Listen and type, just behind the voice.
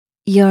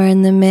You're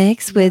in the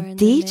mix with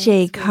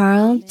DJCarl.com.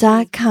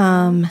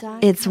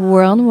 It's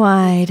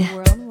worldwide.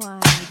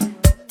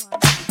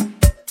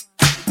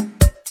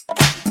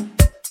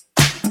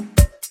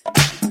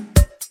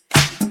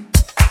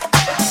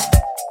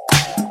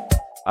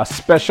 A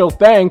special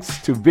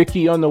thanks to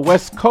Vicky on the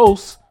West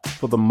Coast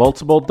for the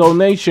multiple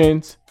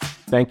donations.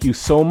 Thank you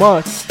so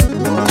much.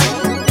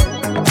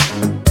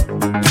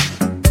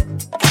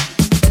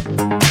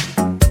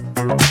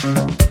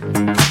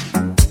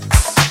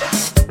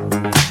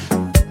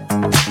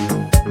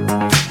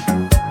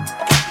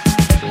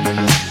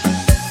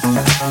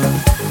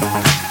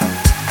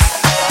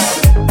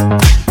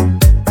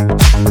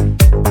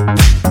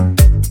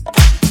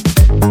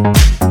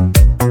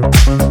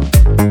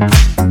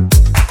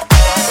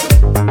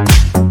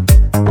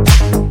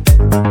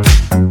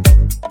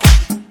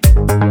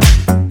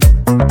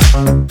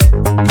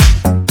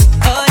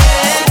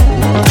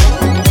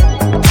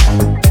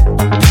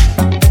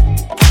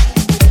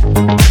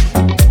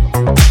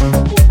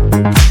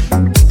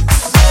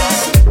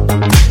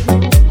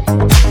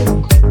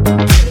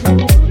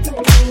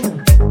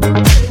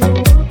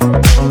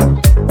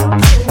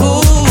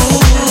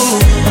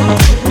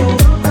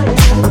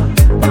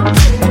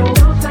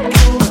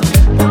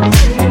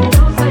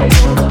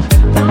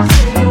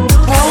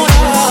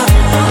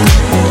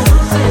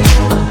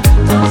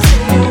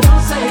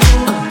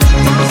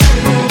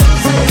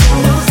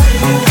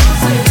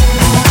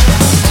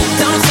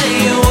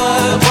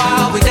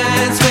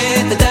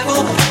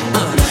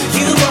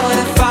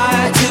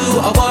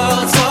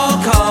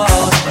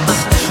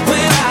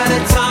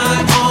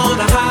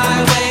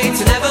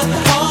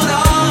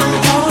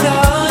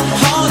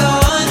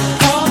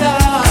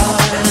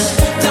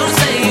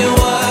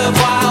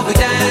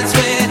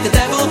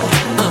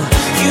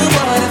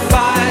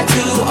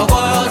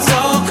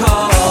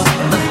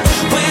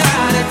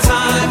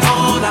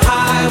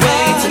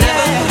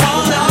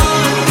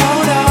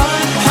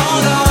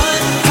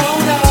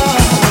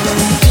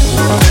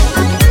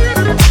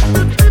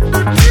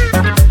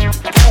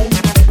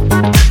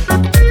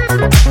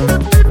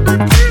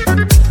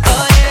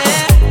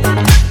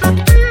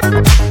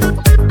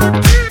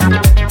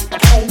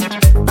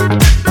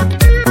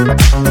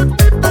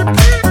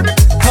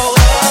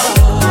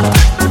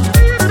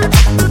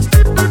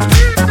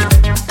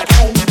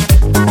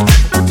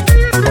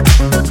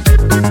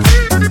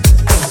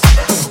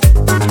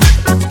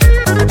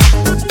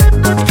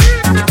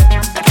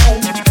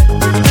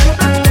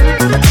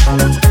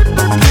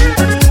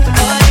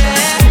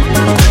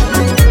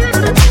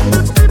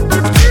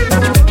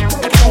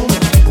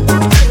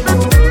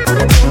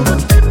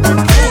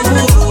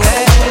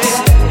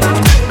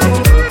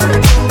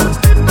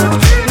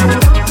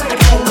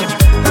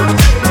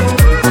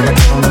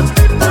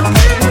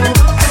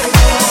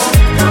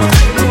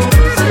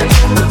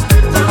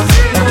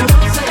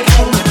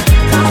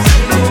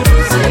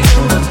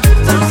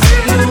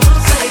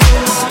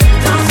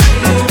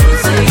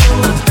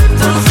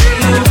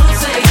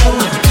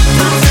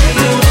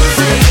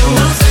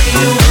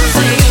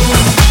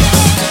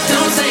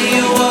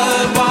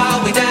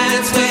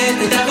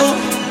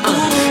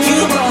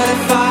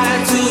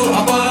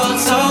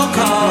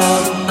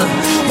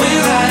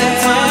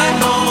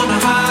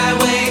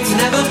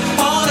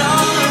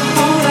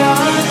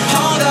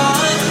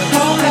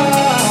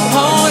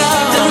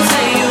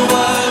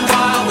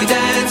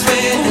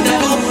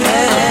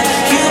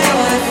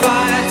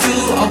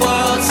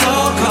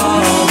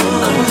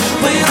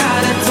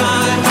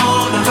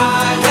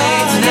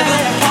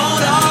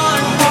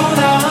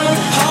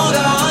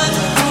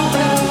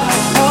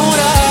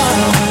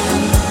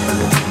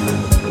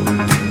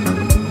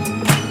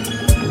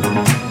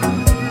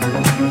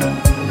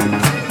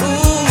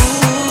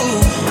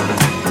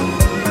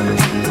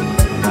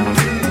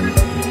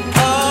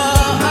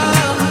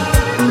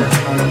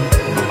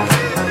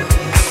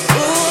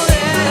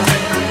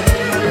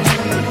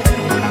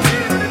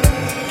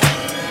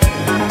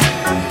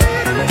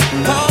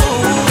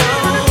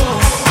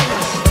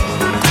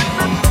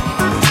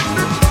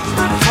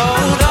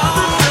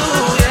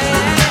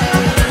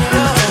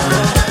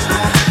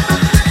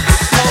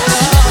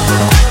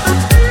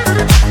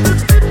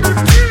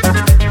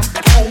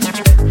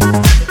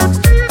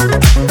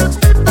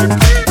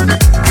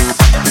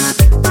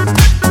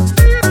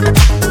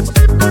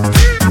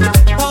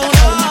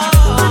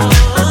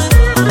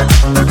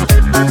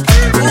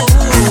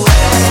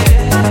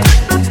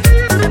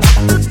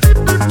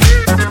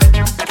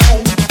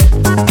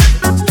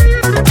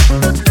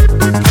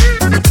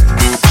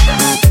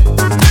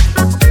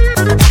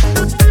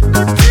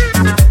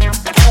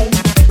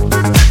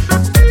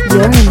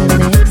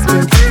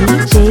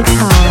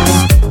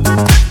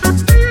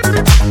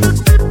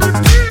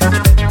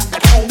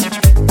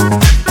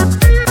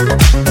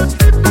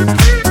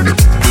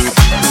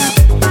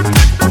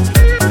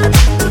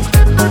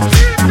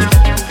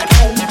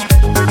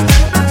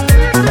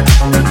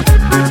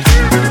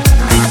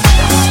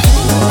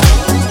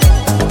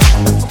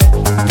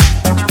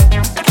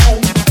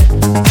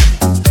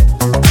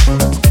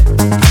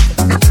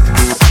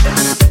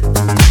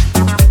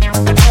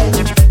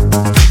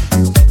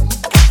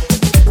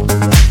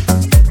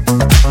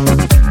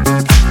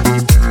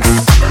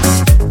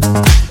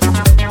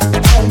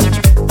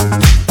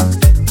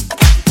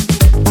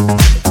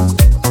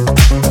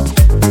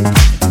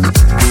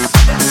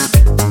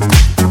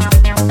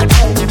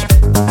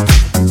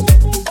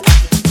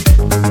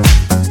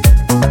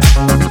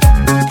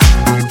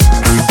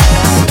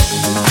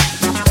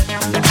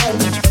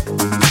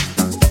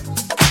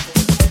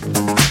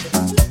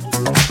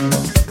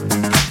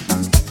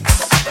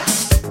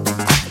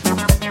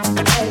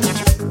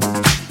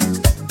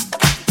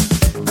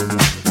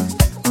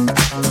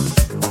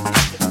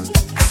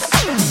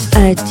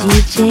 A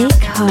DJ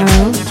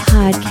Carl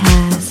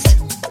podcast.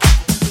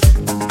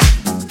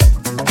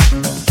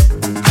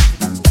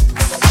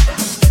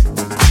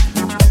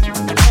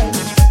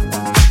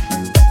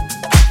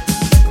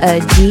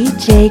 A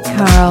DJ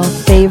Carl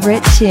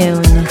favorite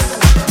tune.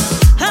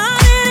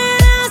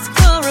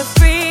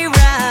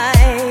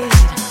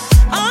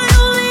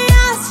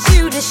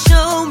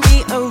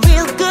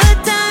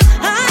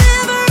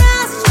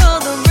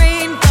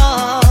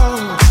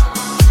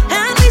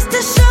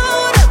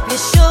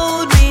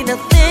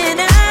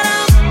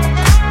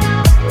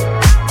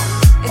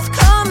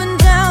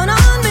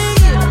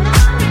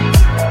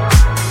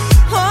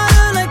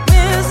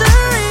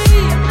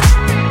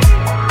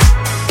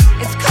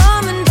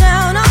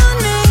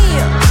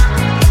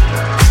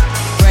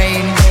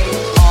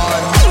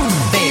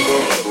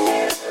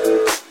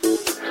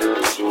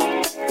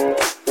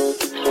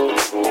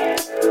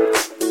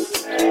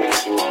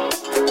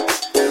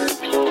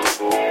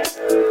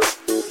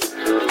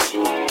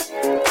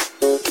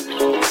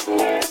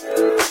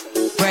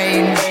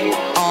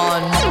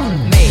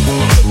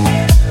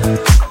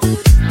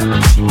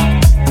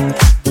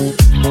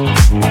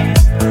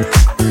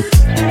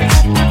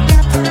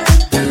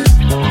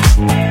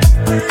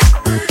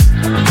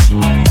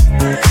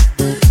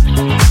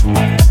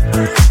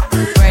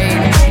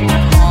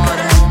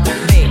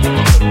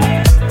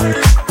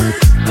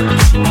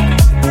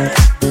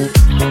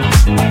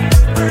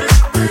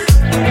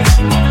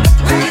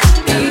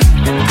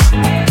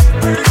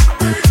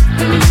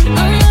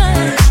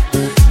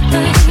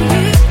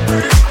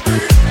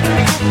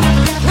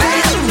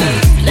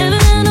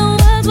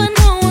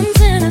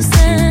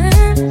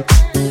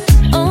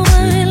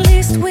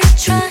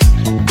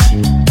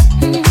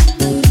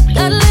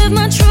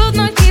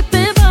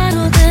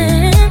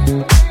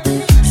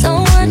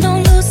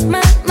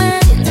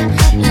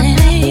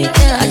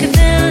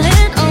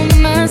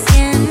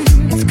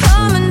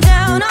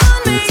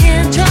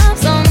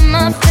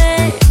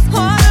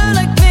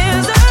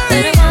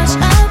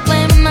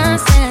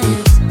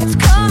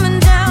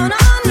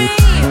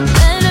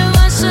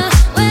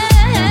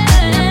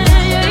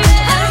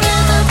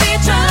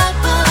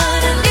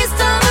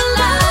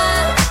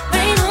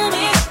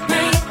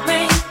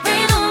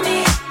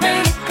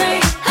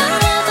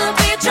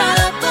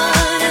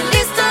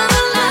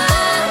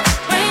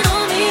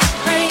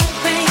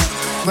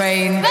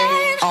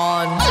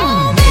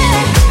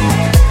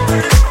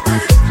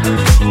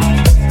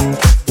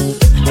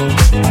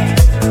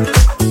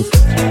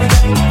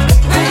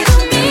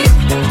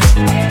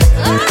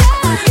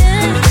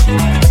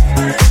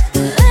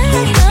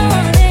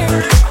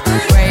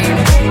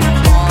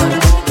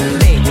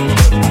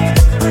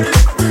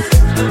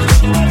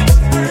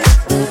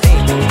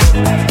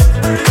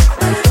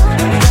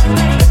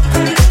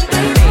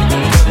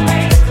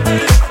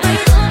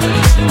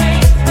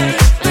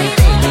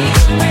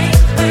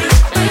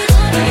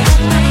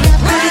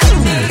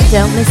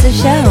 Don't miss a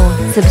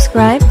show.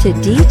 Subscribe to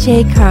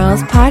DJ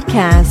Carl's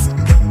podcast.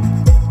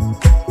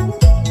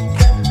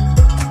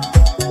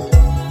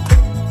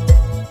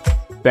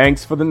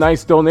 Thanks for the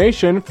nice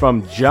donation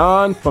from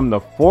John from the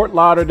Fort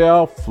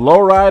Lauderdale,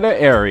 Florida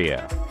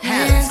area.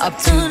 Hands up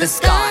to the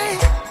sky.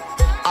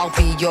 I'll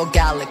be your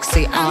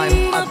galaxy.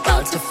 I'm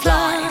about to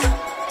fly.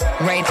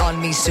 Rain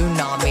on me,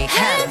 tsunami.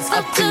 Hands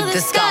up to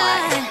the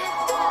sky.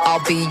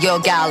 I'll be your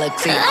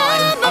galaxy.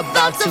 I'm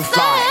about to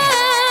fly.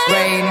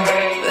 Rain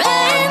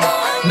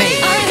on me.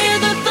 I hear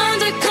the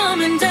thunder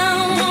coming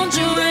down. Won't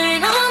you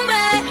rain on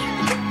me?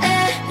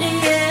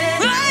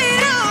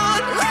 Rain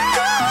on.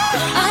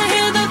 I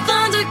hear the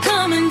thunder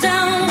coming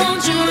down.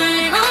 Won't you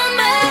rain on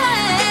me?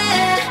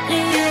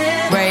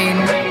 Rain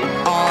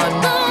on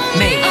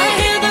me. I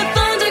hear the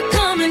thunder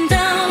coming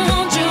down.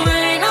 Won't you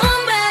rain on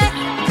me?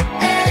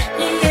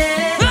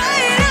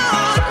 Rain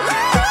on.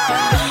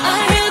 I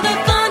hear the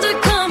thunder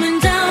coming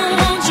down.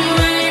 Won't you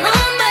rain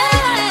on me?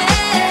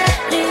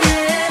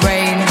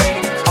 Rain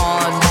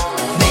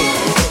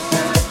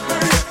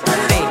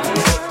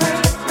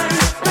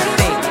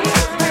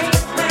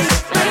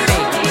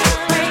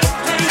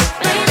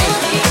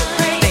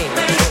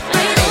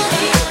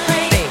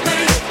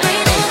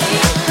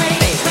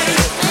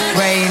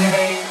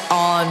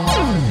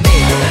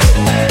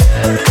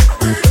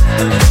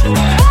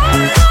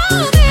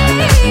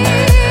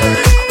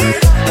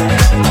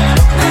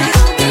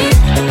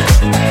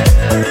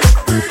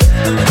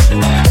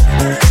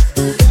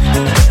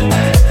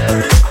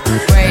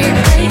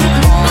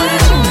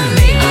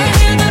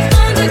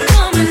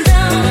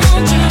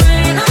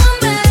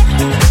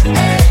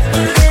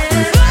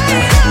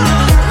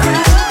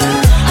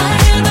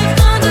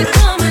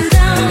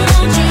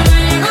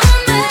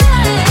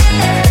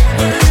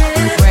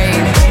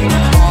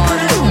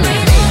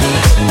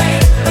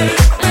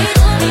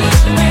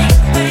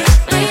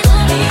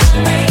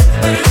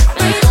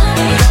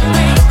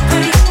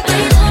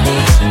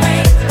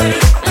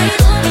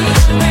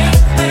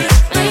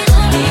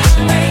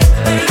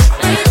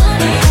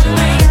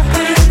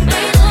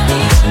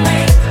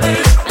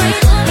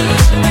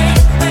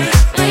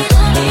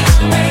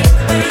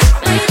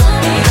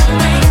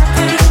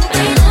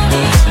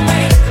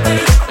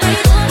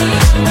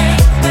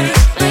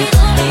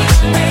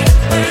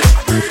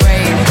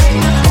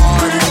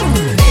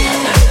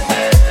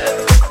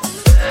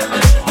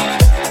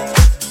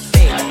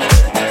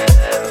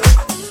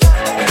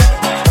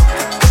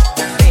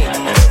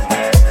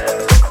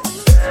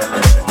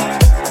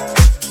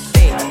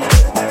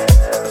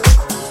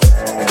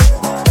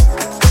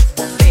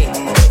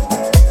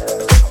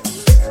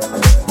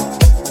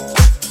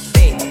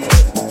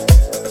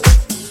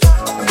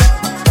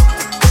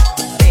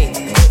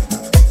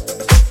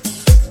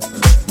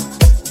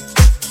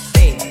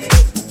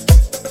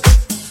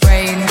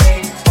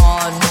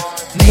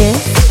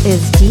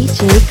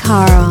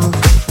Carl.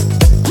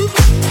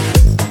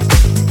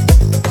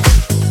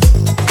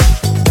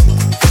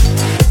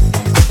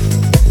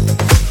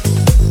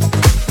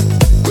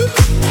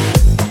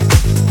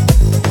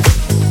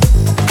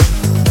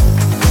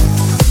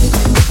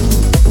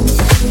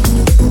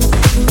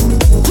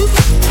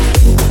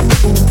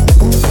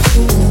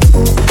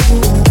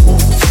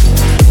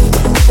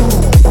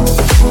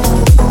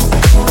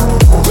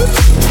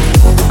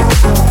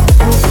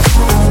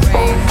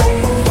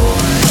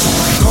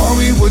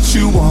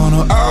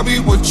 I'll be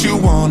what you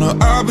wanna.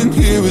 I've been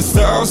here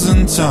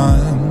 1,000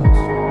 times.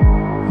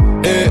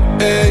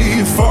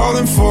 Hey,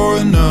 falling for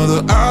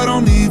another, I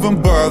don't even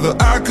bother.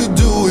 I could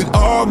do it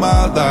all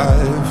my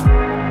life.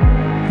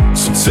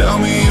 So tell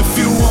me if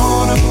you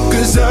wanna,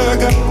 cause I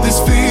got this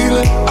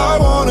feeling. I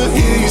wanna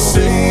hear you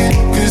say it,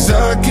 cause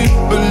I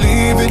can't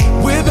believe it.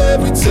 With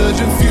every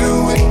touch of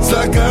you, it's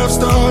like I've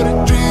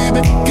started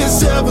dreaming.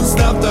 Cause heaven's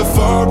not that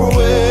far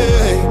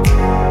away.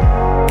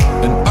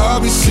 And I'll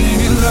be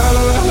singing la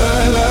la la la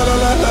la la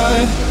la la.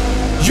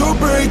 You're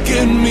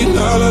breaking me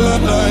la la la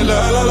la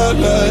la la la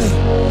la.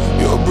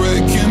 You're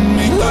breaking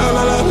me la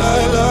la la la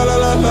la la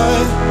la la.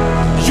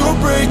 You're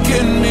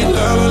breaking me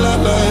la la la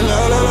la la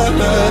la la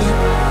la.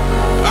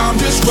 I'm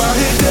just right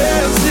here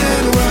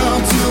dancing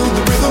around to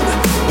the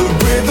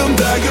rhythm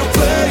that you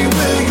play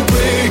when you're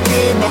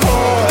breaking my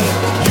heart.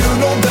 You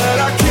know that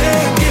I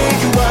can't get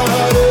you out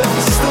of the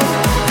system.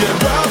 Get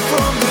right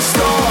from the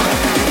start,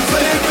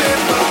 play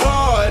with my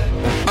heart.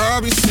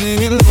 I'll be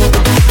singing.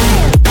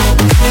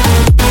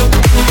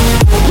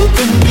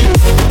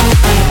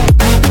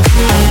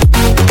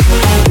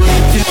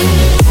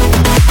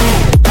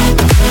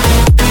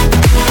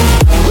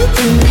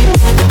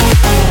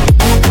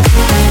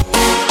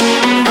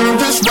 I'm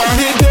just right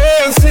here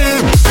dancing.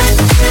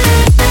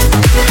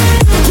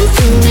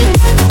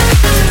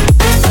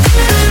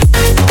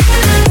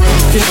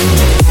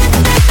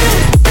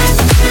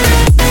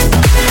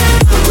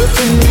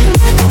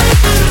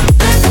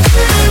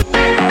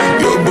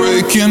 You're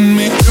breaking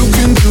me. You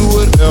can do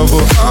whatever.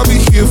 I'll be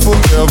here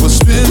forever,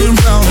 spinning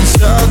round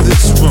inside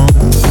this room.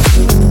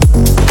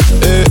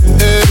 Hey,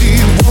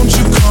 hey, won't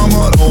you come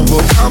on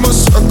over? I'm a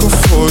sucker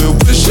for you,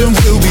 wishing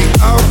we'll be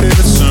out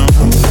here soon.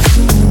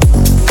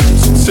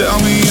 So tell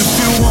me if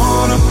you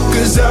wanna,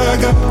 cause I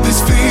got this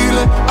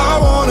feeling. I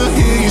wanna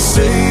hear you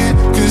say it,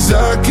 cause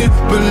I can't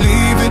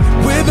believe it.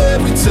 With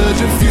every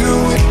touch of you,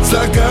 it's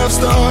like I've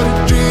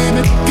started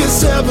dreaming.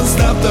 Cause heaven's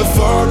not that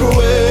far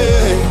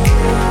away.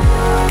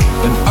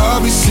 And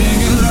I'll be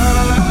singing la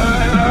la la la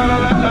la la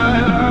la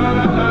la.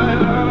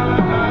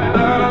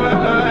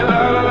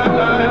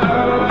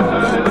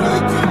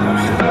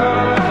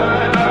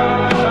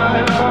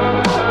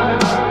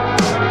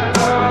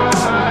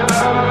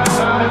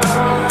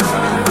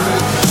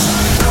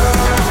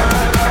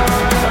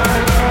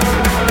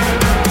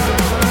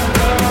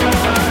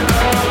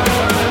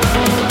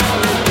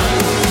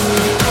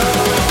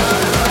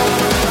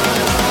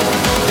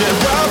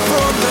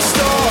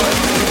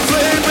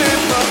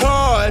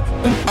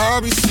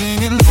 I'll be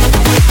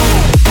singing.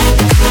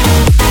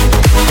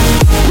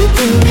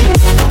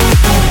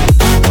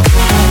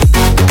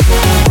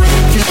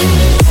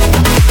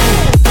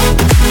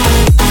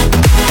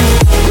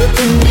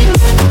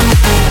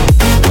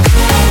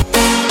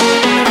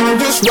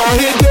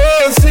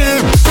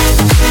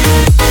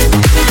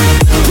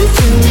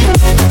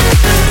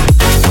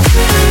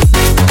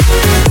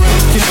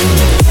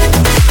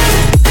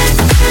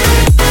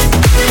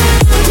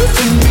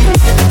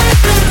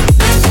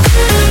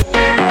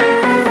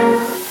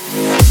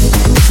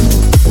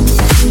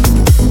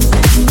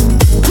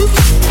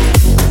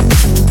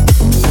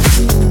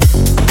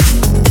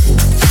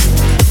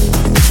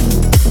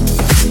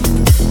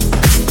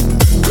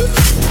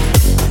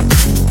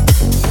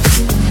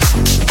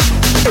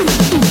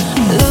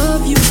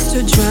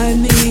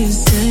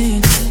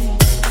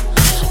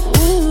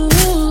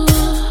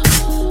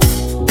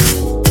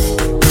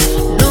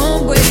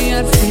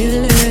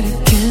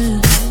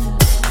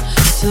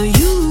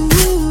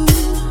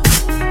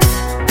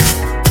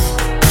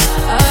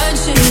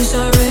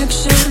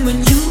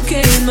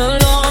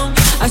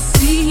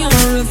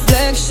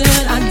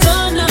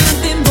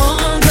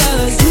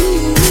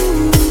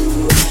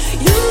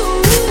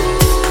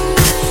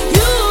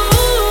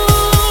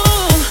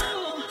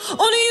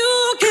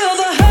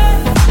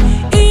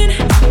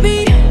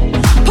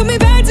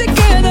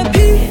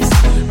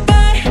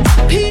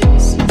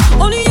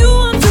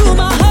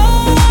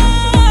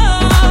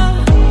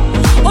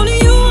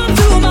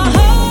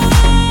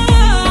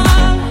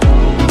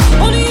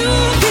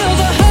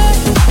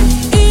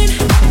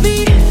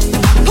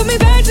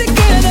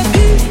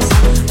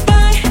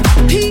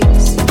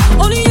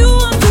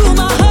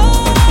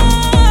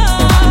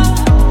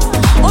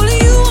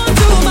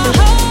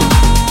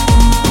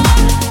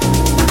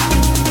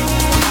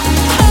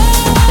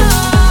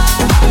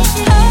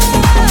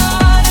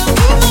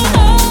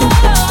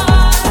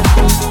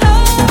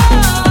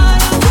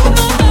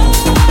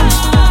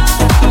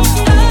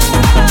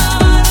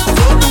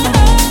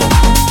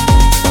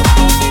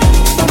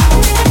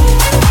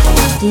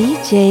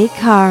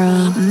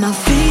 Carl. My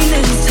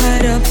feelings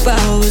tied up,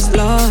 I was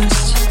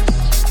lost.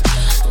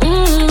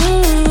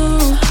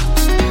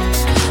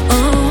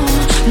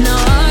 Now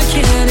I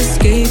can't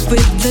escape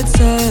with the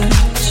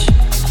touch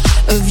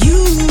of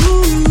you.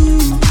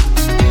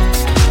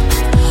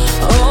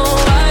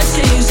 Oh, I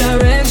changed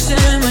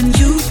direction when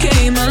you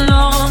came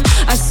along.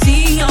 I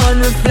see your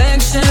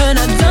reflection.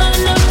 I've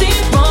done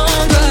nothing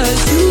wrong, but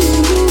you,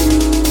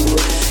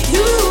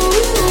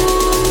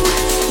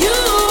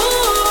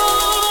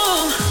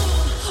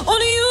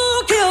 only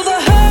you kill the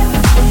hurt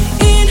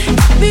in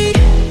me.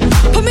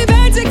 Put me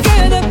back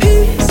together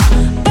piece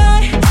by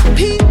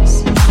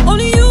piece.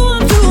 Only you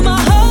undo my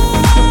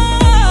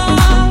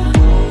heart.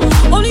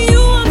 Only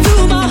you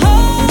undo my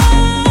heart.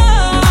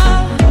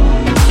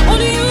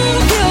 Only you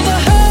kill the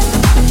hurt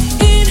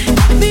in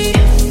me.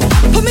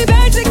 Put me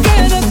back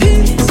together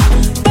piece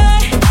by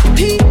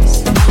piece.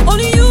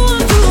 Only you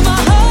undo my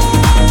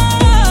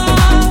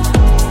heart.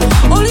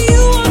 Only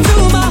you undo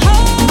my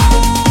heart.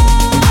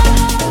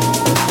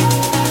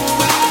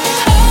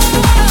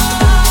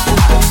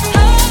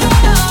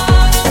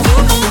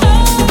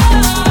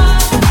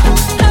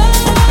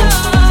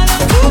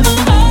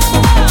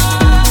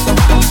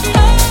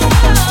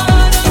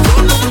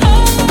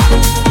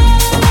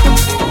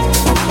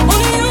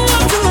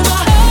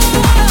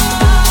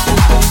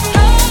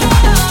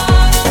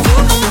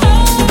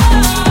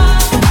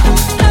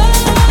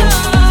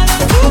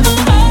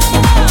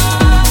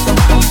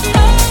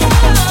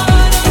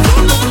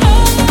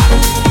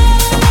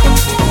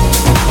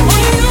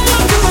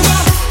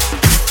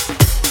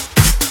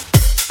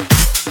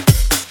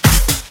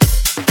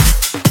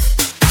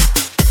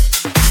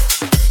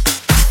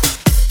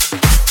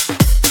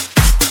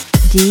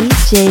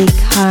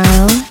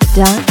 DJCarl.com.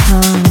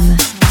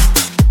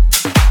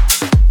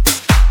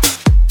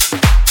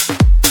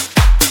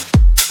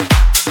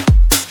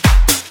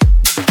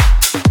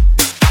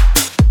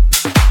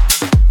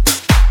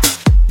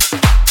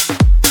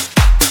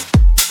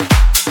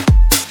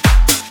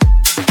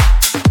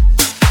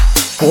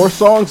 Four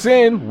songs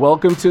in,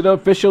 welcome to the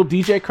official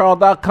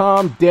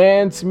DJCarl.com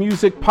Dance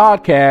Music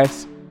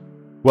Podcast.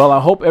 Well, I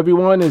hope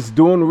everyone is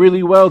doing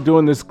really well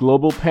during this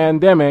global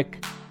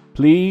pandemic.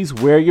 Please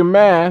wear your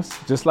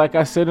mask, just like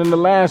I said in the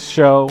last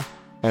show,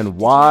 and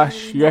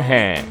wash your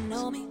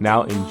hands.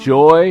 Now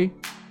enjoy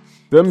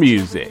the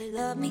music.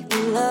 Love me,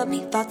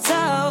 thought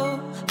so.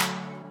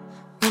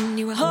 When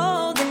you were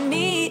holding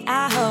me,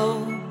 I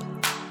hope.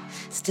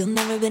 Still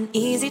never been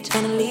easy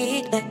trying to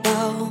let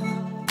go.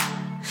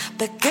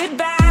 But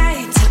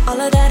goodbye to all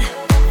of that.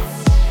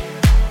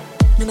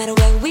 No matter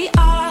where we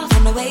are,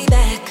 find a way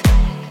back.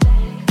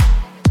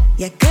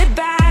 Yeah,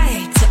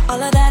 goodbye to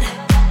all of that.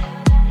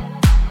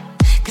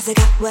 'Cause I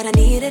got what I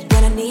needed,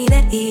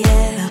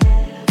 yeah.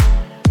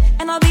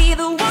 And I'll be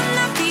the one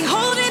that be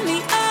holding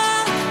me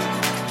up.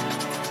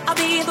 I'll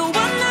be the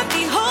one that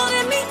be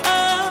holding me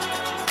up.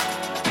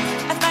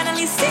 I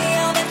finally see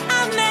all that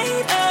I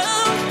made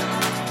of.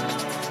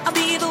 I'll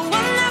be the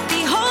one that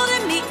be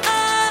holding me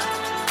up.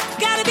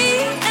 Gotta be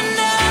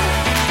enough,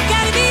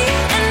 gotta be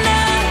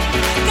enough,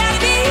 gotta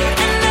be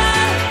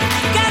enough,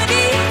 gotta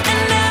be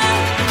enough.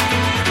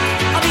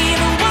 I'll be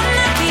the one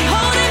that be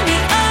holding me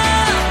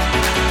up.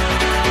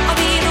 I'll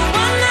be the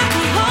one that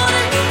be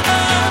holding me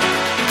up,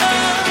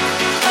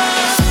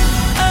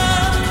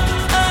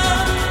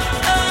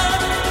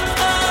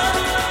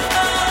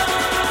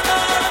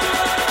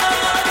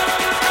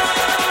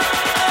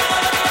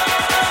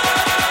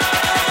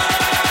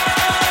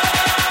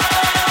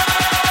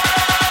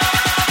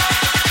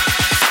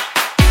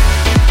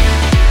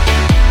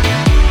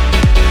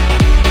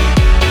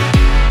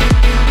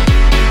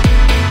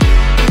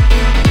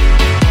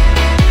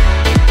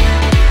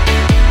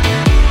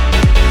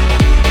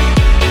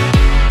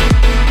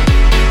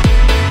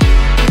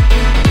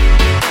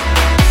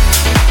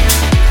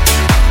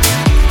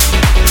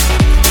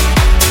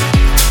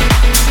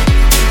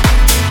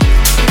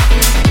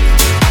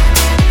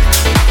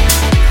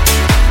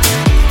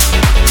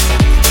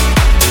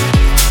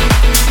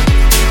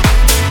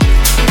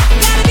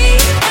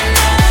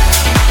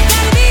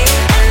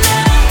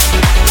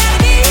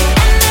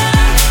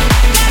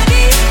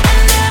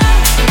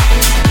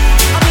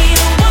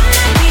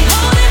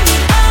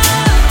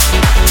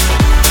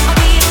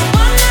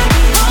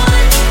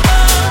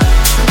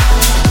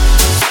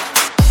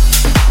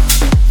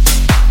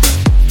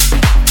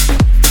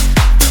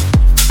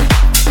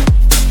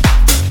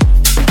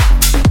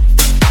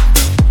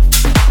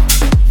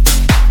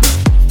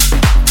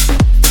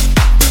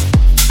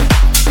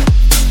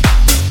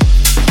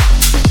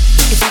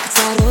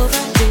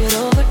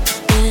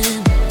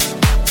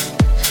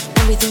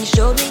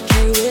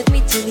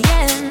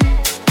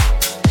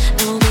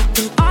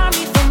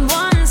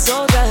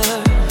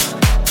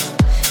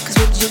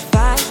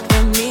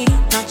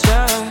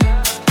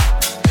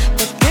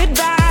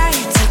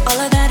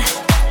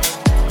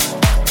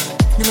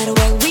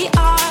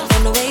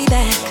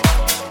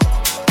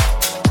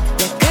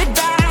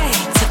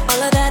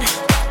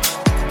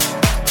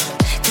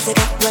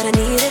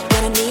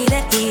 what I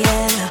needed,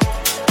 yeah.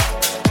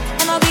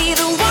 And I'll be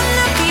the one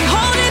that be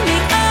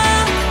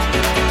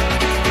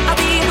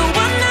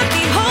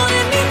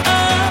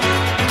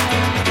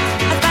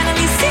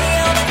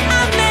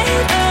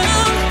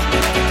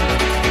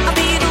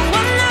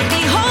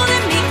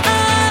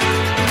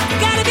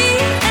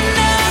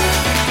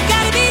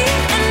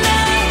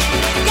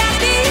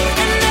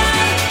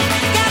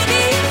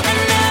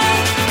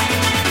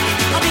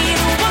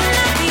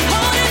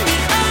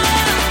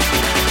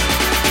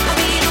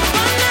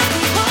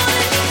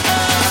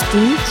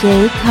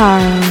DJ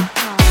Carl.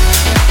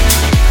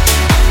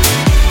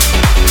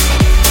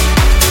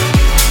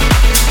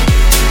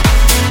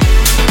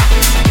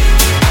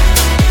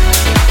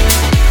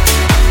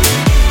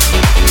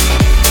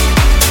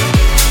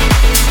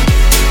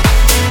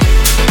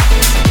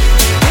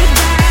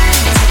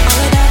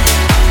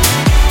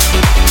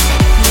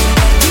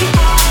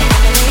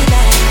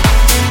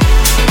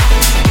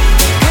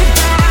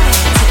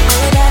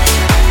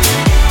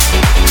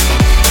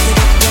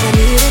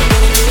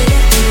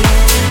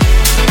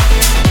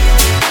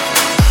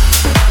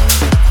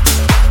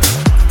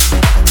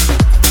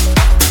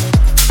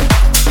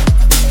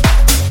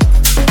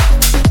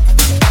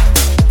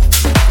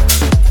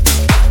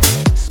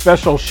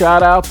 Special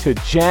shout out to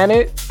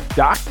Janet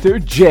Dr.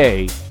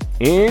 J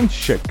in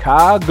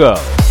Chicago.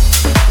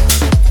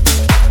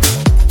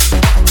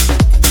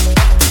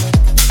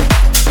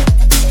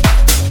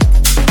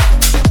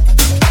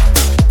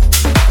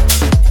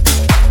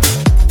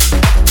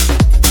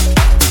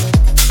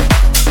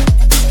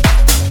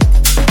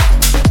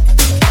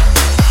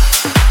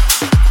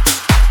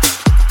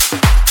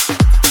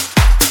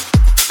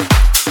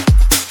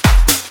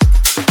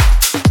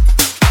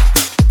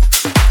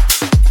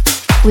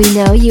 We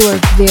know you are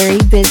very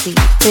busy,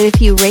 but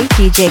if you rate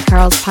DJ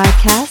Carl's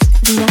podcast,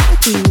 then that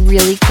would be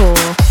really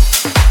cool.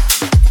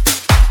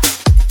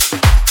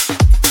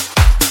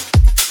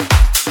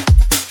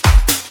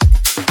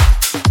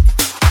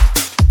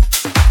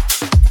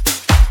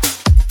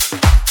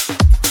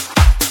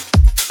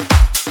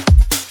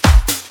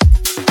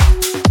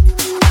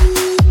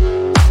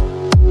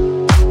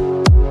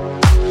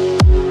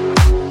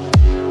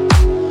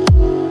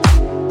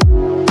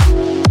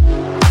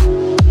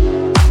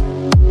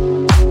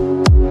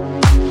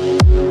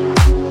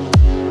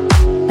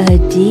 A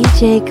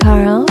DJ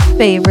Carl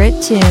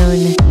favorite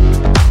tune.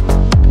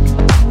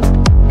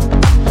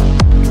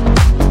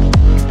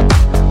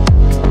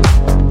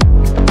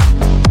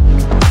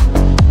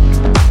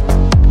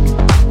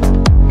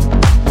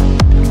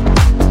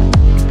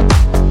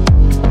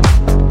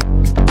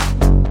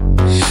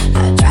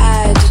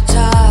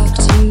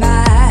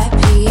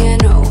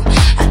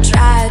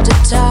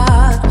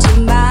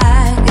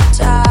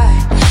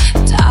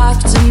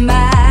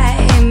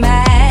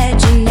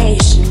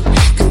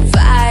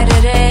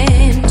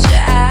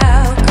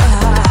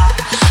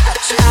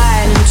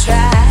 Try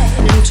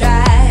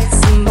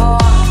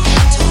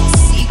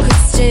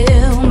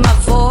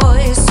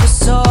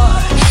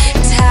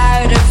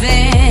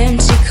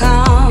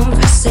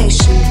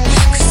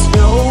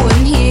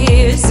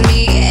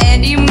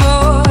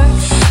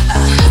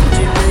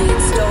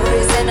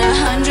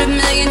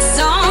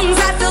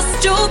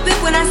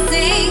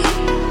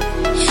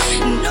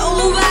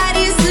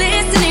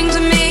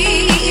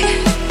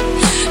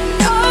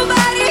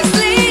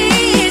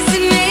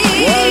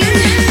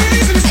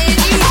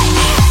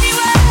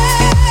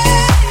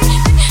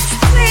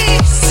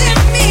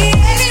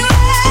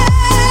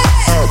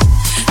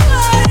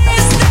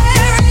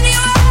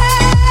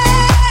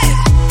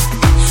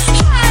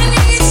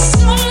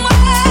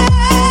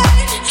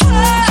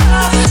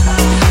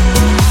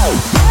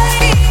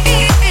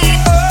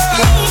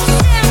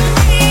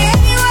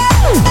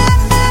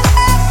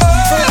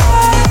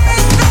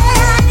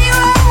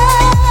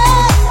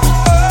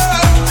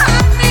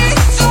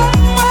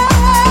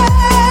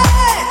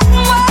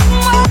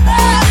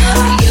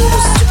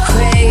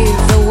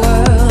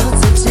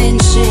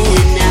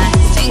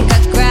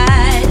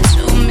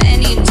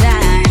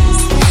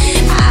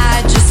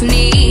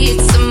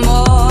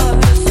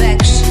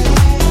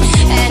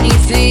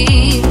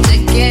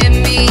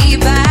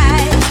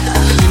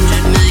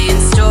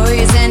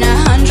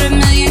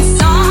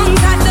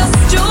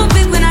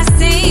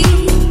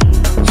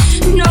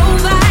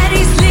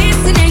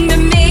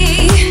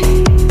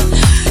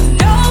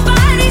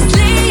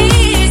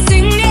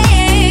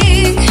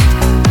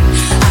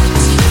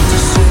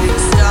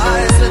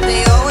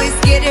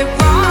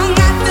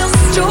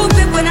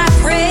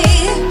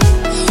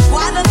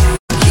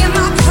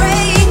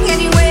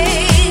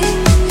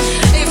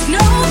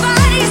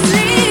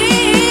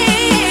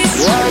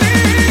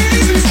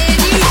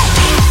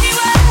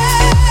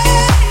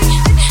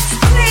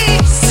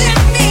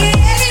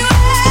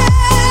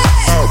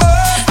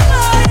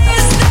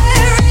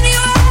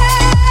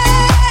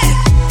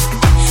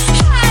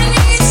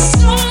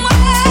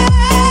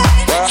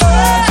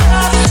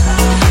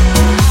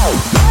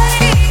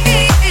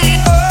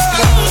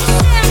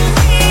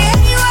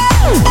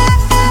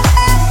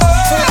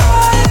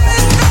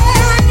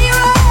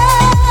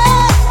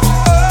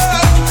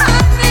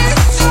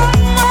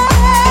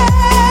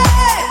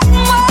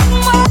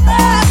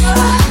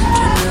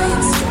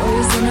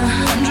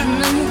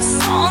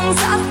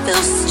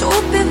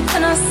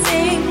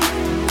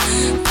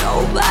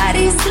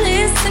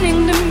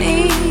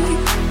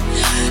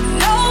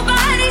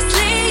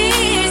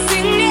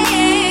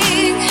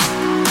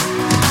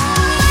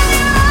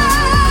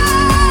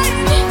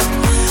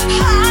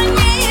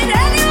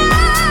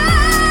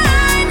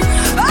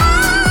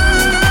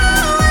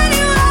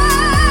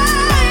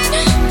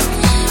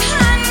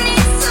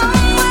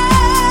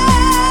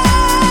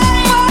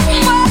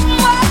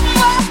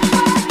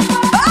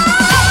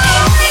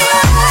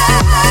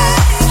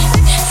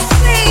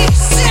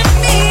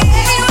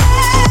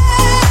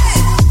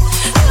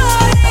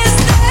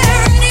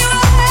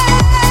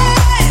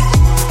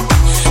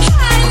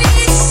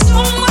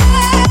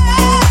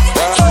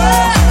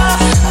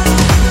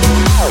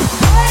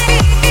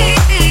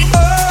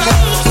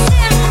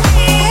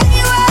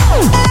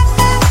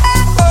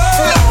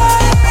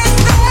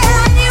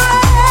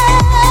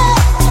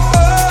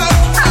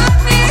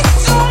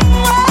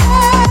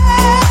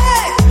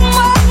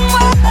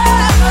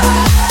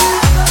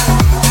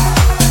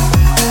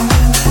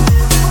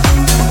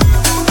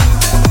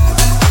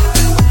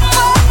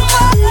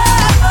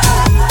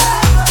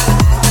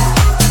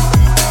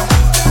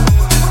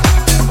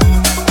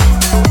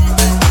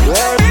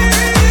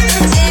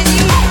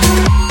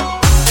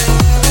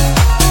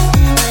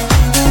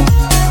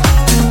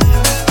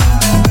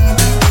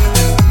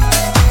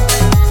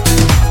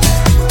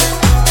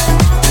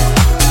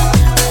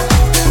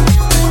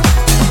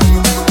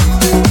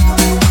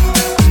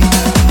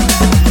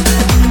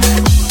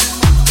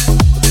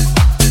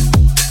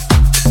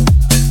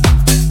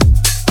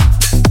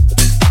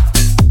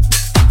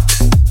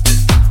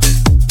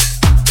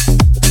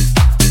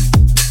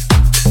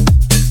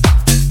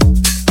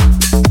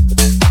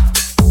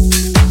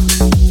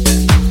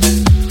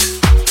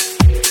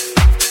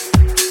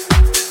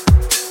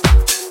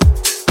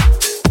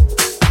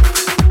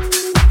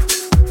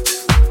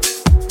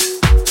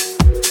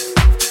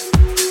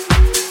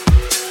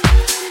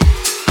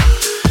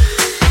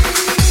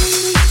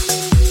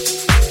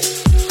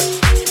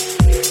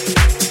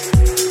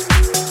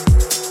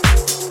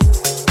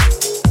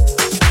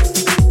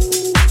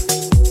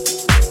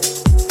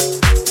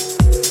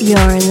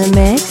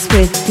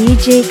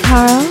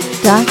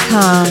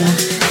djcarl.com.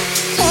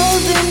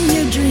 Told them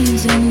your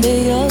dreams and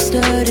they all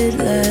started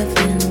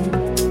laughing.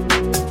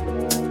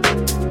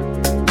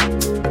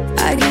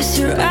 I guess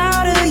you're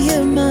out of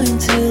your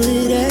mind till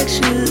it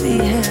actually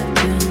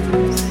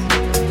happens.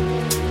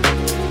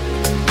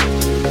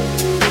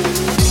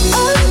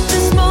 I'm the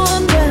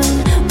small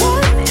brown,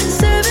 1 in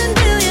 7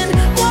 billion.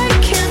 Why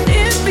can't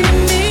it be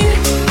me?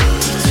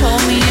 You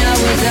told me I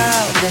was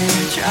out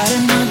there, tried to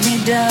knock me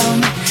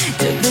down.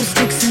 Took those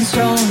sticks and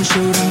stones,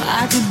 showed them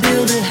I could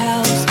build a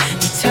house.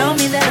 You tell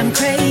me that I'm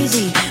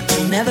crazy, but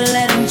I'll never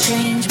let them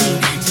change me.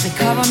 So they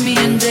cover me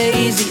in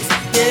daisies,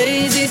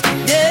 daisies,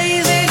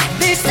 daisies.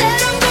 They said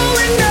I'm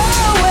going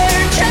nowhere,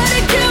 trying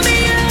to kill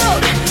me out.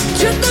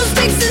 Took those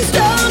sticks and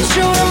stones,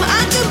 showed them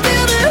I could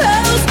build a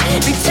house.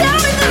 They tell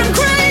me that I'm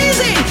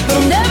crazy, but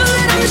I'll never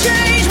let them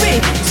change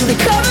me. So they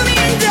cover me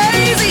in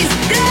daisies,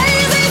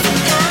 daisies,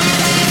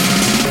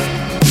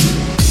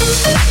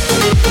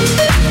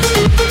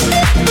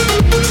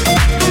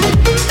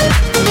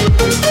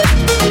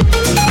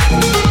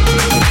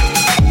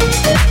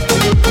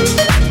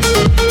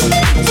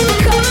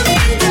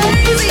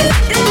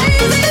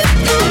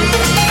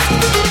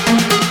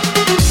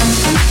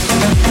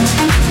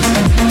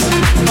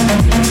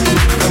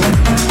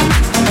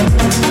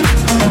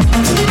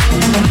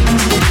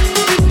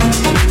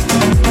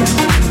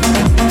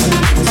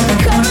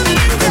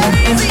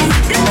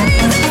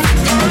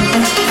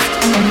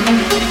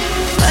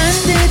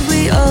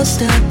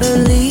 stop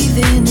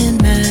believing in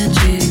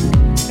magic?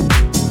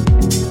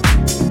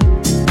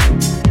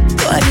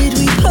 Why did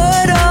we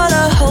put all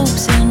our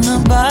hopes in a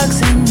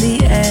box in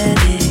the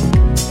attic?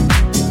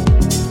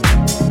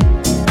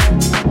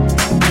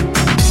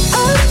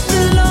 I'm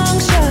the long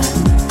shot,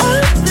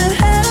 I'm the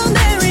Hail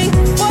Mary.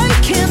 Why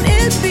can't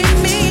it be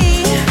me?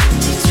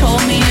 You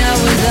told me I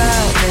was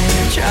out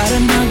there, tried to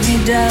knock me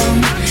down.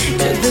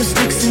 Took those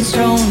sticks and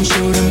stones,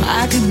 showed them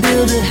I could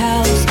build a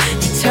house.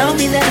 Tell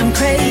me that I'm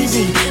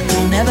crazy, but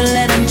I'll never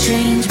let them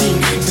change me.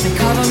 So they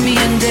cover me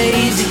in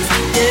daisies,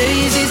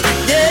 daisies,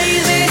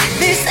 daisies.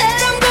 They said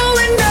I'm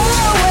going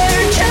nowhere,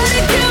 trying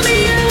to kill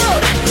me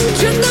out.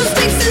 Took those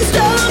sticks and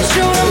stones,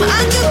 showed them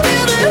I could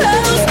build a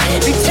house.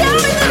 They tell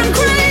me that I'm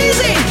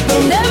crazy,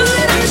 but I'll never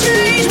let them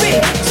change me.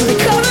 So they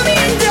cover me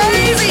in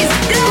daisies,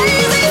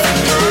 daisies,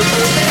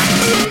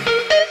 daisies.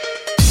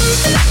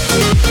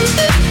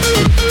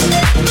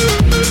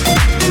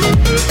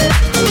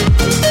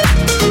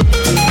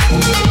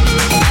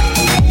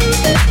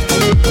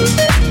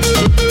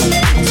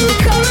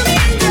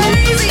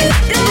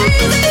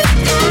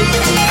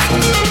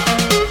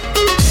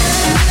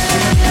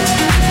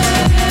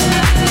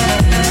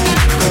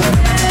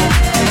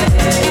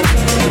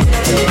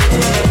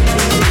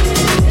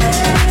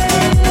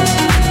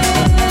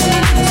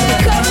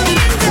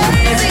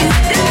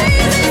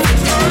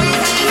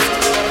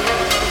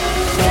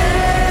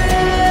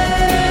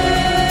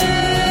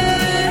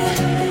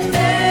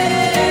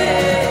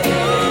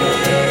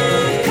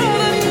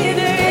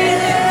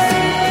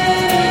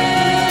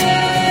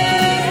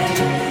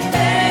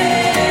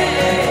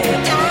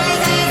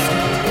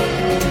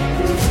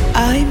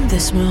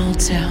 Small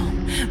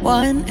town,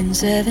 1 in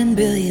 7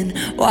 billion.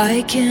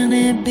 Why can't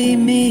it be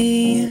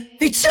me?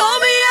 They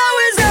told me I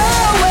was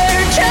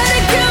nowhere, trying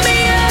to kill me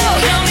out.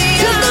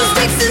 Took those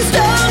sticks and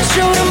stones,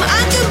 showed them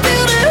I could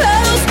build a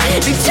house.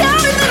 They tell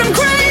me that I'm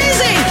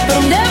crazy, but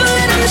I'll never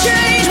let them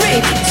change me.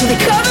 So they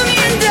cover me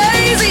in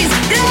daisies,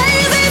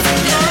 daisies,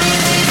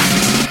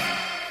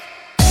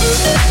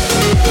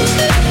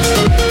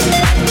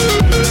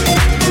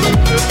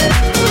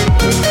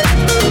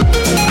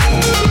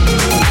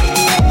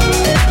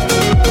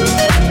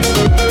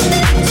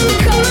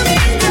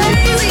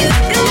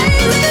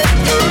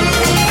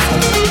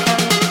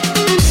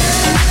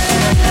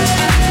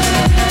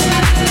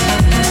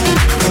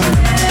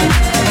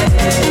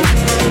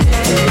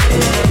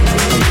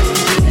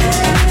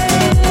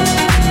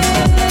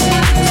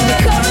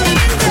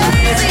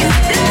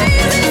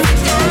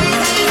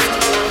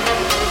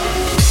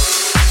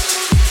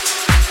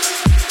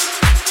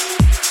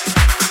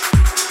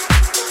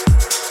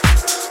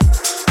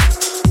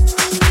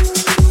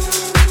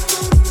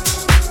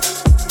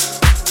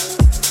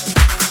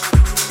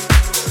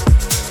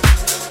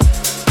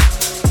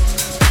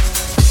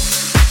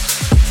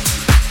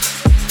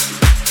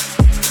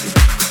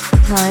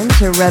 Time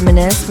to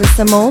reminisce with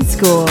some old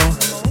school.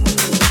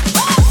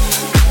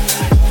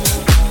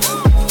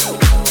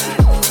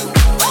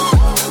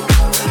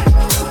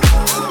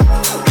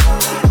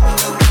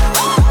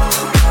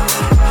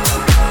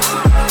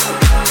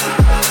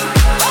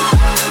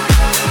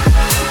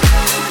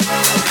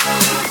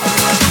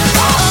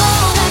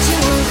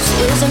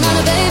 Is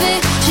another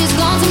baby.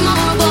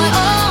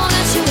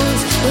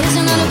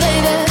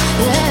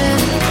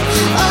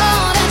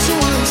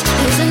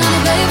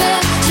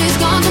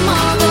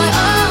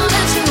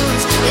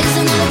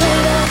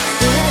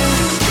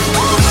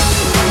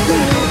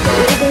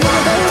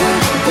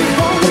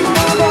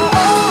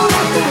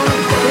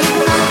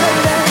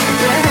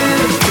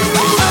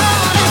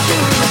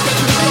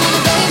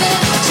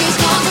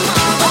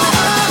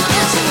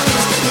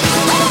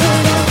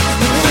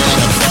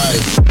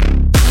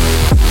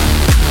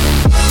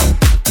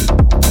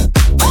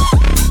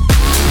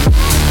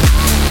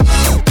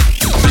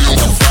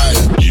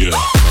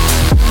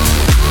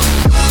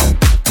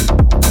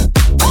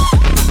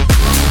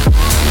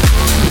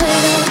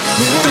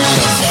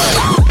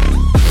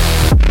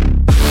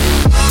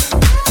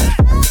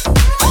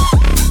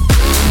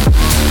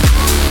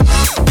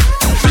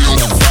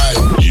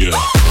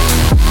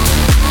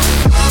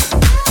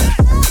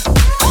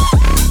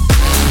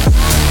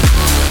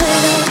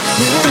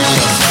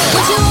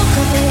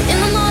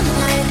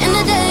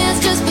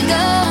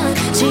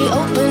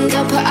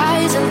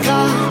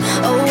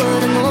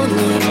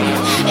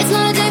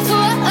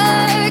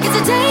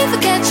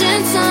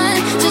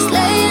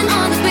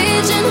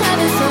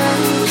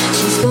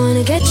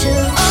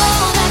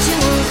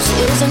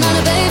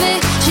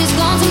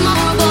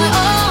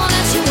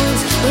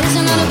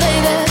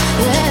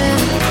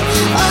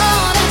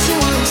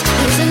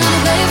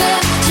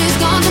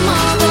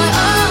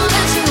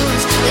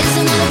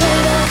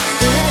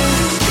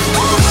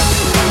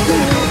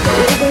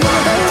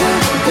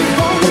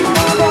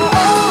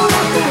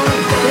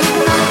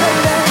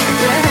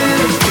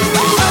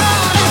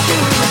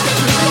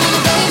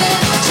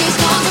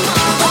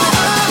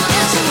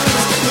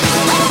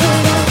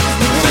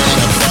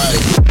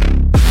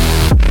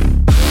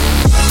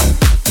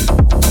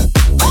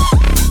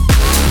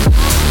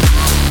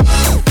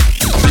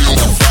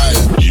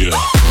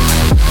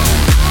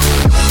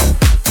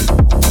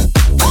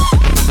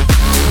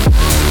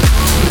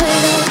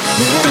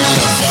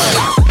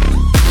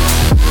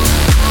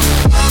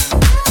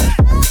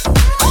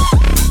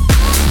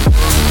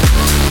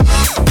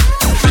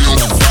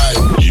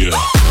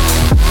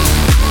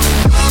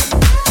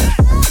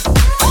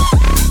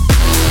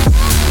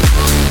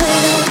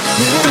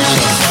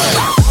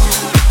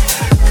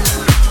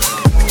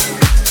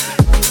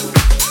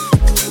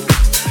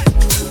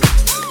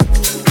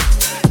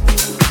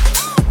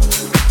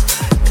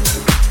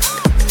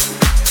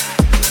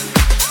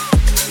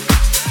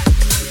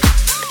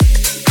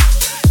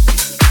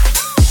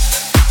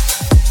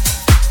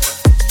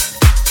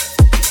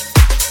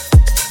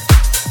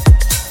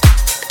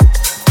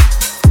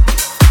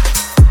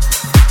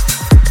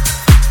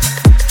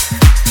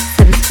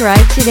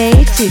 Subscribe today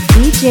to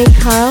DJ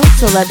Carl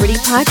Celebrity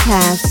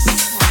Podcast.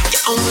 You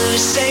only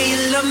say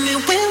you love me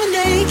when we're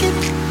naked,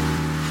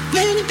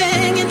 when you're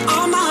banging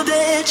on my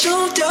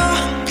bedroom door.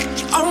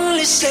 You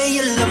only say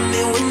you love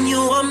me when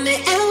you want me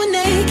and we're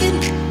naked,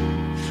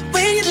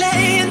 when you're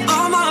laying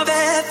on my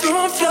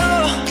bathroom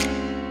floor.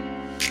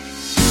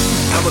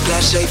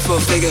 Hourglass shape for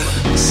a figure,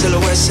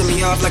 silhouette set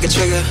me off like a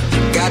trigger.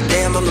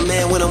 Goddamn, I'm the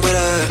man when I'm with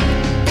her.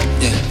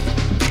 Yeah.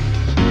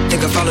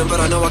 Think I'm falling, but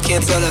I know I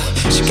can't tell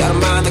her. She got a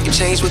mind that can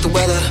change with the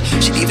weather.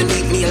 She'd even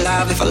eat me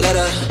alive if I let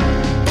her.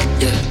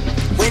 Yeah.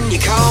 When you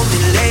call me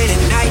late at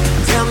night,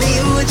 tell me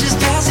you were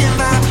just passing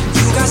by.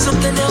 You got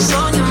something else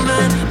on your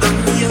mind,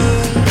 I'm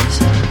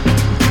yours.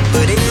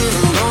 But in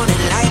the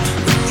morning light,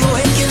 when you're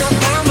waking up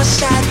by my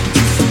side, you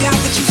forgot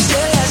what you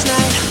said last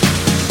night.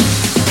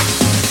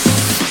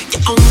 You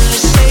only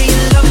say you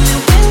love me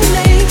when we're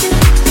naked,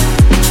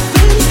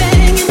 when you're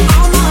banging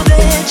on my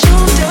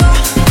bedroom door.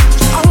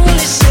 You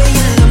only say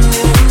you love me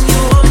when you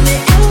want me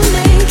and we're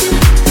naked,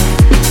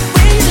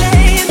 when you're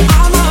laying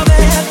on my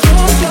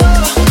bathroom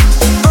floor.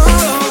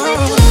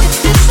 It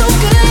feels so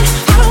good,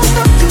 I don't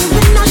stop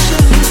doing I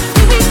should.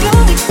 When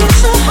we go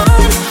so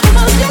hard,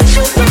 I'ma let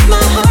you break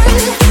my heart.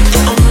 You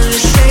only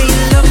say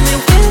you love me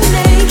when we're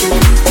naked,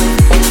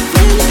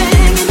 when you're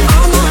banging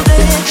on my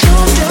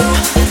bedroom door.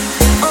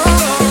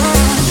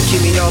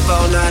 Keep me up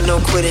all night, no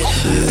quitting.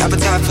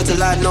 Appetite for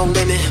delight, no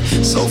limit.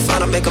 So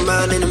fine, I'll make a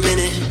mind in a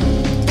minute.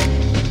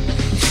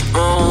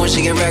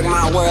 She can wreck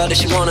my world if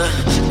she wanna.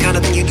 Kind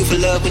of thing you do for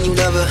love when you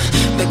love her.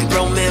 Make a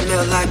grown man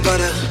melt like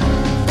butter.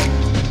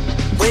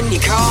 When you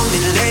call me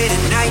late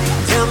at night,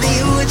 tell me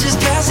you were just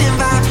passing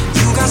by.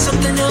 You got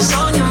something else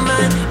on your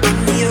mind,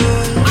 I'm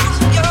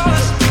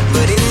yours.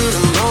 But in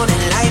the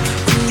morning light,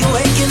 when you're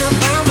waking up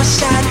by my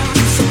side,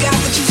 you forgot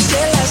what you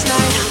said last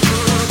night.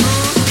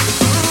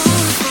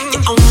 You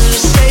only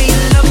say you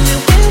love me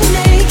when we're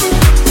naked,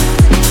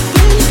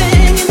 when you're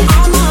banging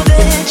on my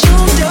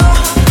bedroom door.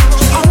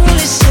 You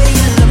only say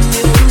you love me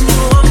when you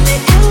want me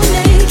and we're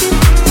naked,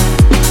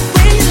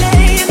 when you're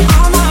laying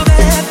on my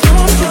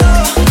bathroom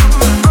floor.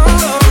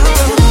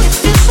 It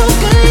feels so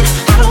good,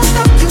 I don't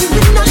stop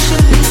doing I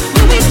should.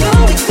 When we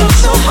go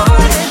so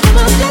hard,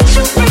 I'ma let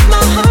you break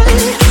my heart.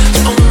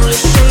 You only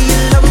say you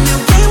love me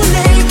when we're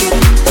naked,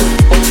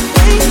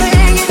 when you're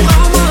banging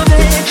on my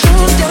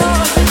bedroom door.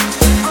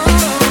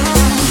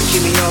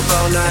 Keep me up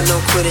all night, no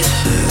quitting.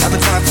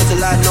 Appetite for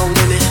delight, no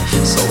limit.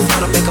 So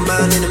fine, I'll make a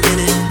mind in a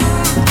minute.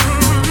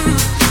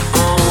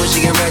 She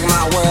can wreck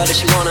my world if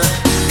she wanna.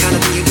 Kind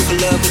of thing you do for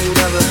love when you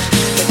love her.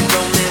 Make a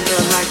grown man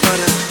melt like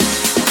butter.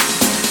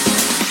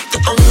 You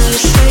only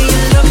say you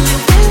love me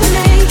when we're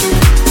naked,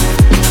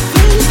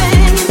 when you're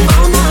banging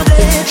on my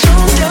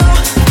bedroom door.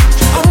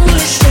 You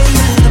only say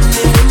you love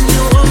me when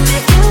you want me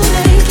and we're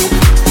naked,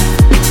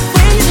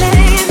 when you're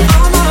laying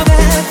on my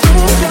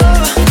bathroom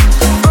floor.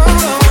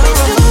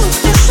 It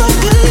feels so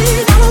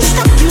good, I don't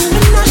stop you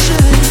when I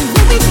should.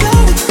 When we go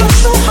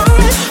so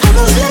hard, I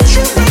won't let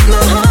you break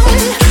my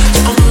heart.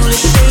 You only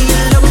say you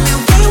love me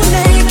when we're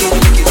naked,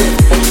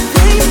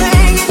 when you're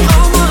banging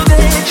on my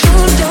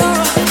bedroom door.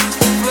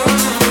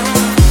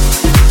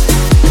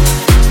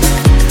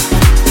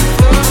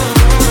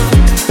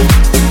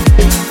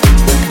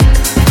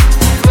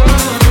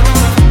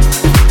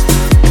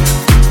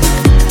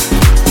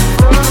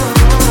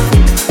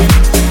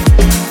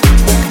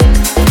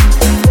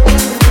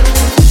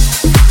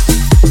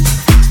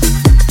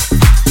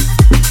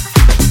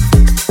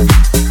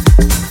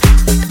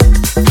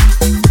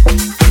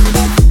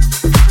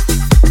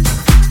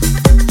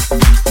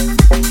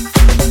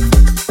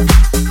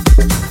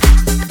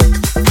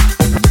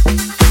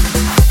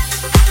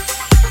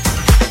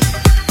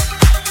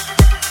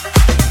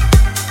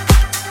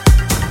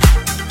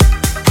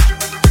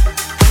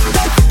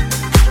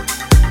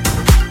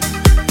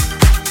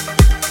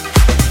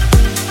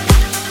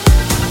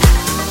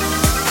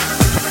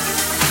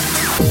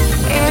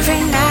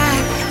 Every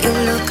night you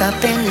look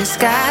up in the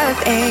sky,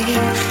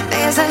 babe.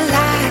 There's a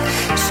light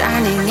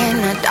shining in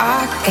the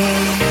dark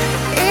air.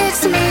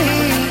 It's me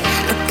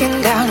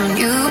looking down on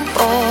you,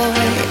 boy.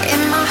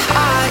 In my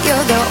heart,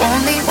 you're the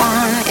only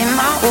one in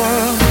my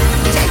world.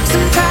 Take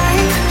some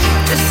time,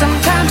 just some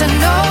time to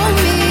know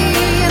me,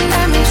 and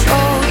let me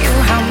show you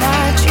how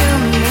much you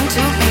mean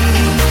to me.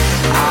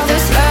 All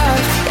this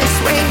love is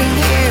waiting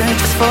here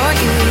just for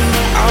you.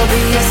 I'll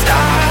be a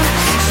star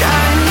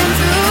shining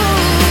through.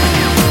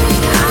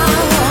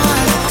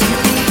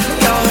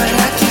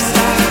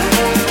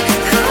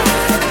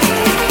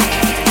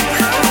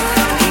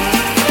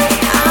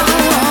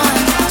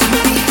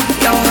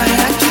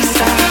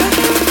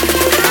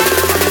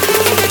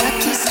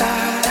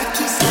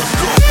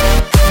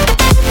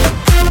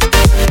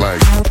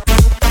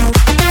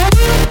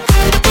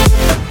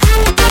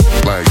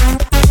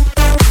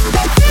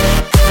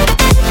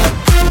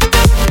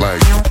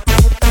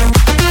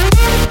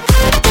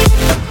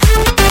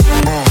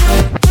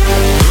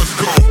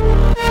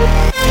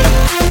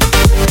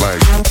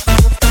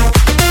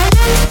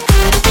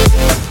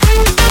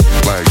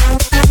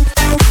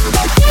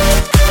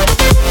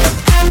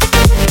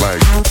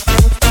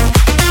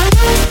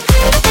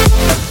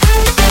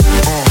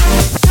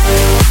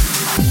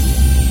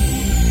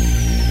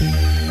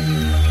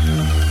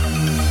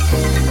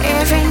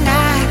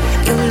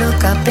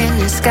 up in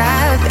the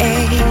sky,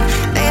 babe.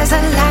 There's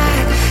a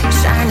light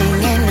shining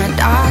in the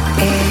dark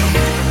air.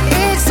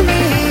 It's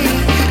me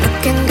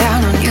looking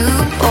down on you,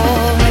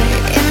 boy.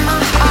 In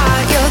my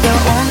heart, you're the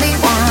only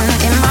one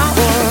in my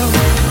world.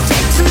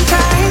 Take some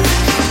time,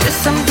 just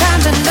some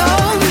time to know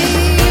me,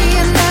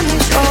 and let me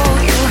show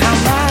you how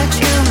much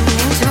you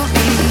mean to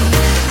me.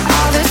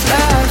 All this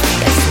love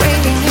is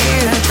waiting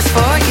here just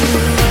for you.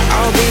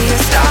 I'll be a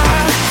star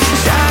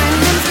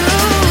shining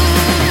through.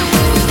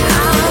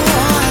 I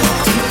want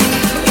to be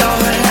your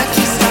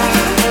lucky star.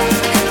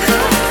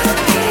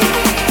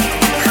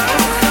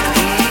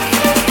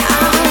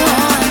 I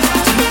want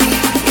to be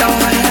your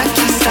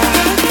lucky star.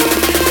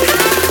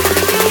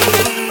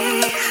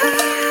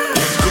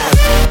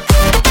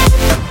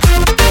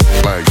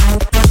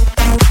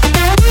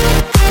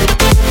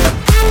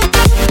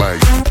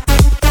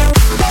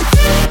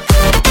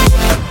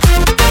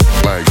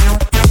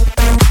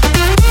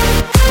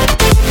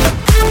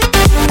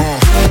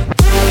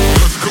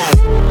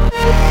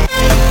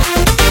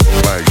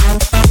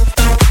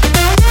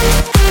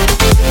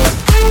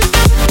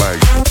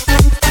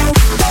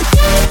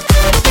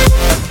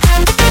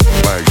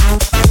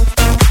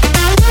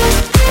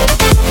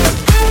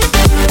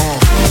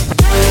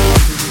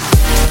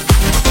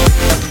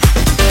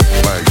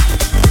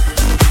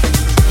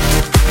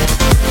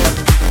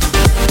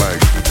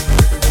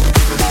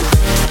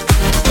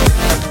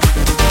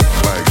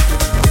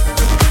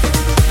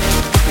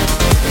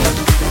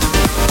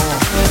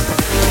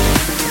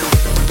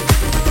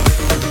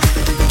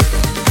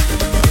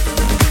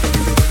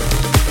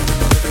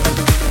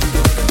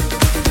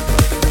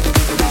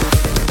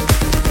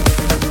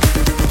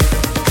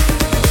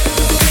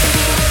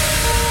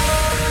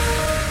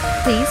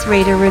 Please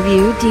rate or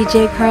review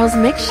DJ Carl's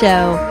Mix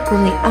Show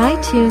from the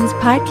iTunes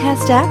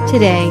podcast app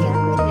today.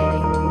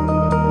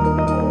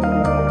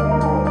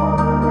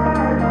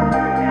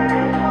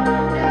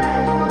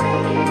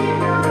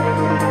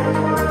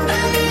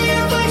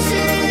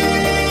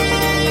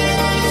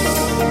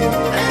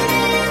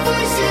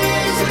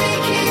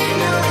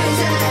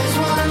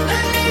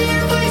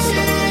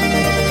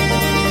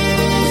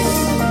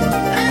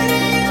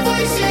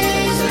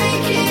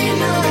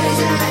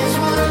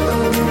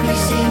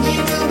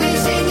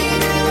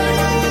 Singing out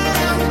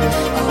loud.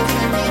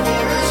 Open the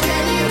mirrors,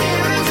 can you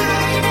hear us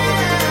right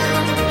now?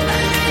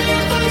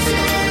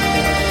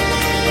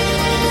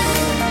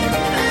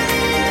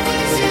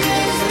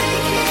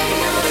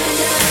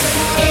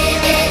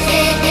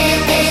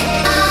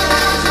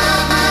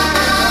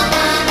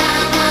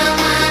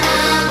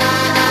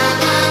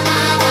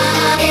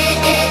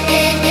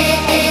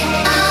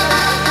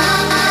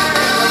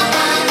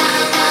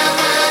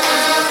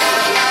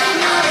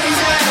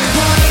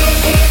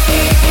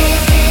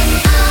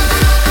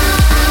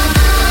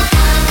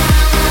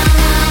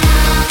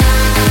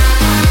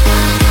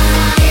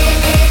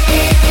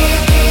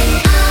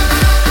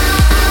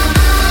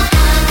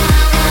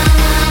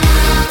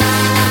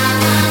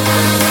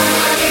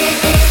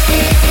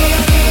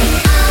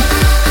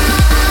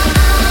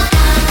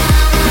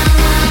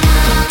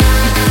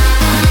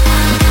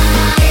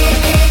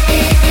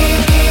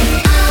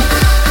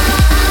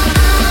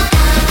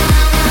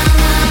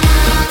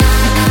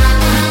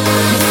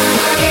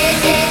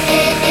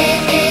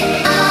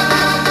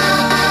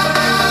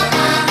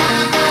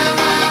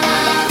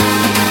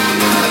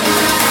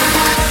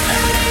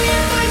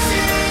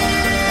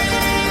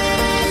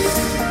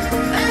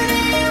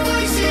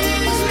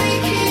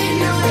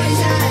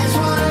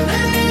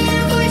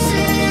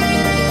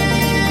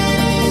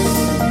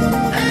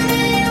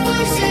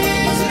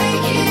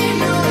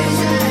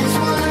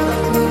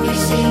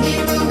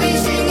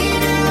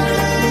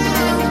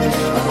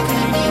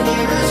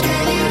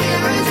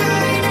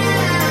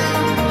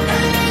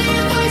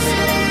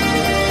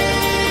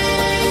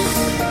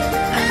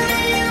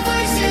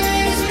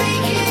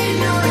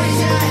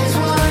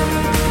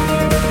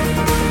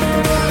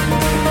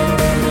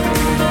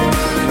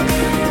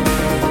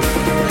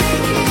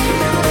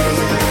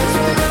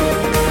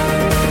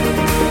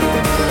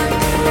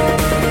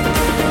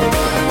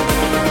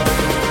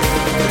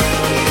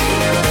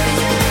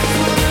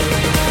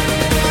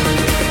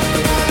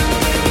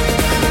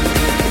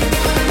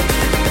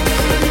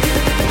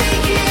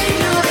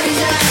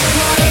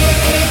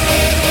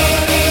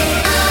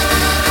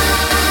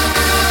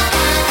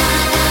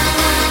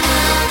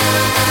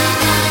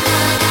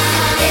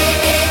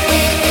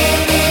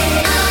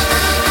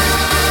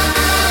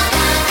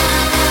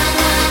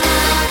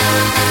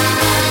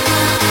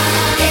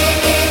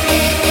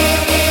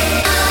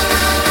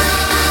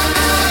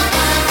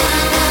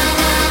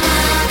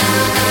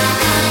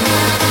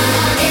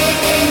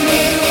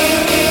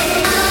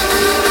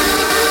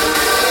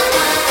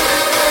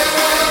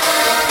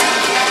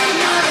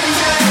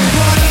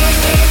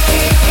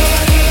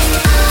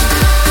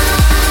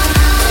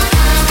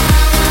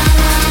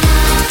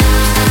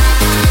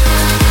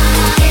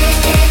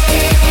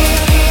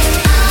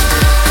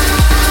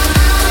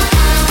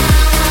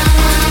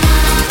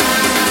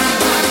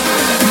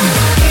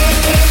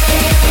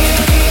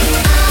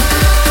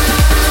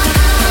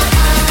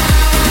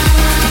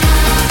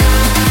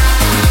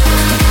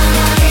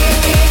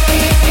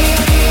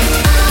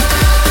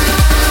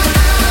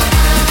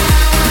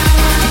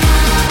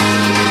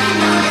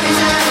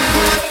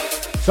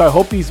 So I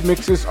hope these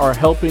mixes are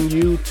helping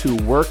you to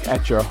work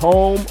at your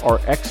home or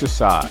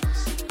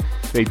exercise.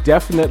 They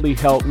definitely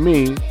help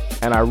me,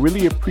 and I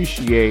really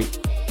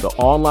appreciate the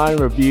online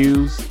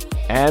reviews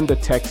and the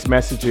text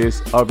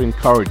messages of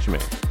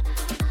encouragement.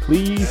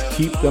 Please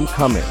keep them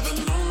coming.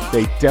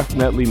 They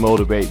definitely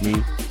motivate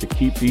me to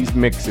keep these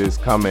mixes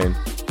coming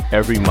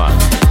every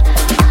month.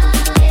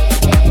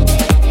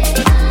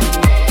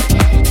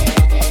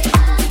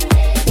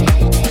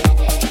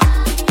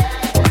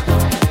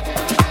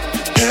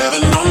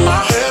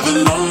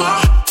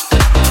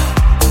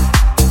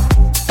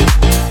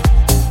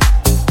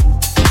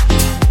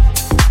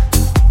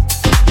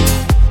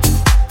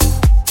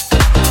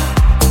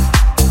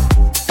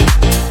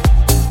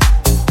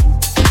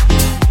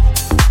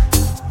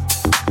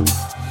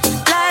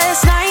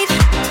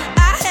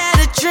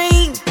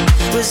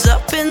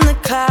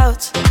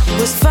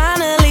 Was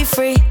finally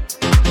free.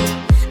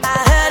 I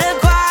heard a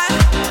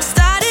choir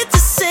started to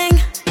sing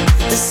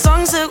the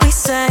songs that we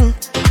sang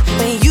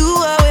when you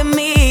were with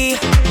me.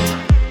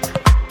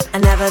 I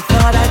never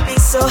thought I'd be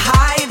so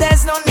high.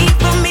 There's no need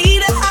for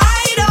me to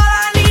hide. All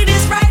I need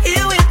is right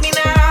here with me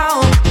now.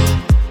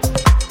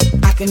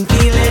 I can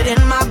feel it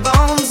in my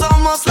bones,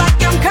 almost like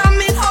I'm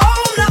coming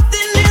home.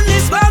 Nothing in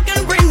this world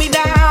can bring me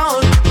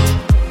down.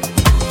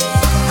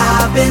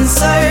 I've been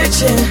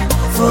searching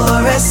for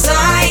a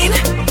sign.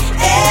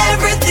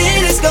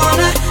 Everything is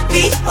gonna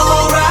be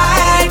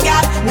alright.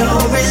 Got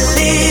no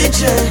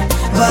religion,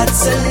 but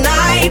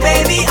tonight,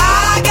 baby,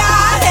 I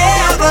got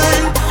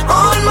heaven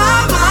on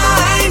my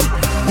mind.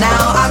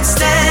 Now I'm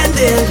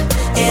standing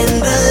in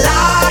the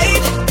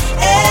light.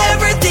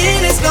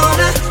 Everything is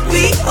gonna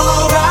be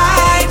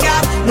alright.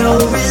 Got no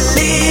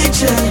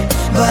religion,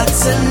 but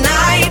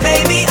tonight,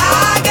 baby,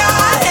 I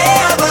got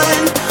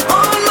heaven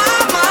on my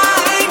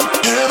mind.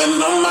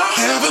 Heaven on my,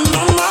 heaven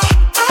on my.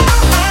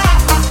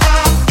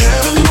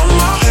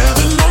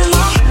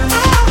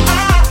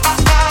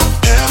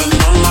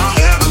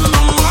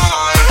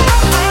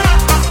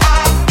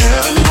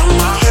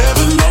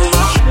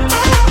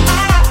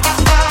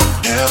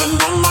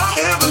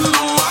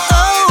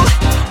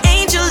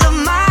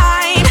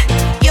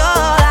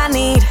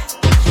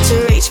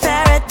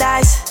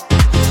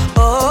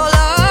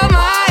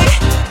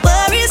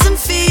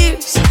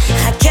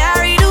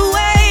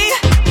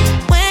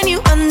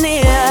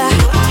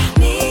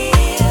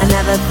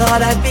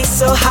 Thought I'd be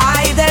so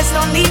high. There's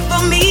no need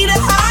for me to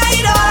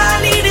hide. All I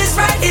need is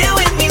right here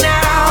with me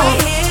now.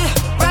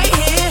 Right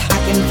here. I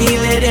can feel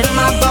it in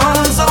my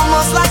bones,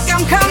 almost like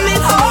I'm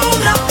coming home.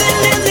 Nothing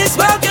in this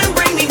world can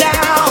bring me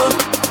down.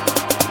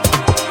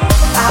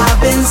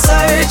 I've been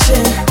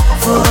searching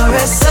for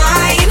a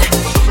sign.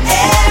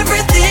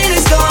 Everything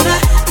is gonna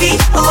be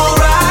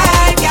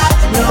alright. Got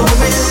no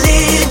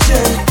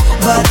religion,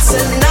 but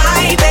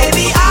tonight,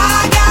 baby,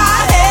 I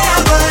got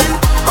heaven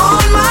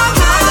on my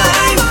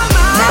mind.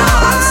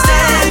 Now I'm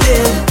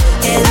standing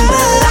in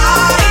the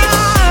light.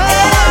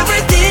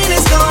 Everything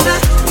is gonna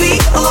be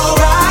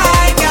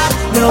alright. Got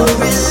no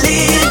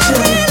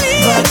religion,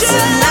 but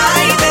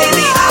tonight,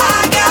 baby,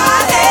 I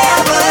got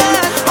heaven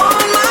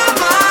on my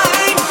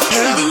mind.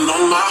 Heaven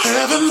on my,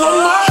 heaven on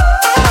my.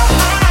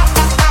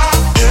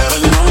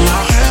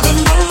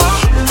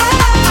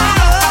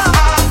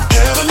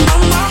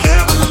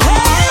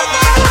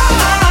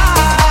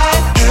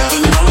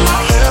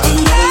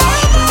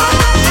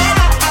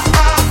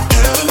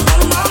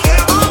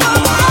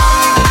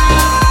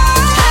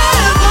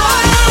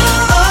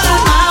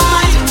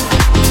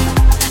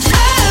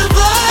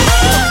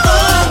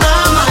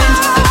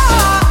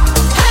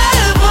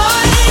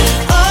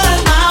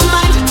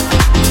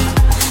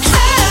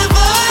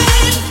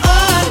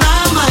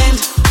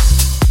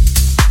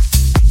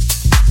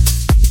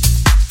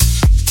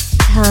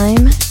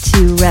 Time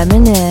to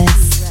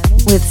reminisce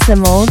with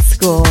some old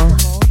school.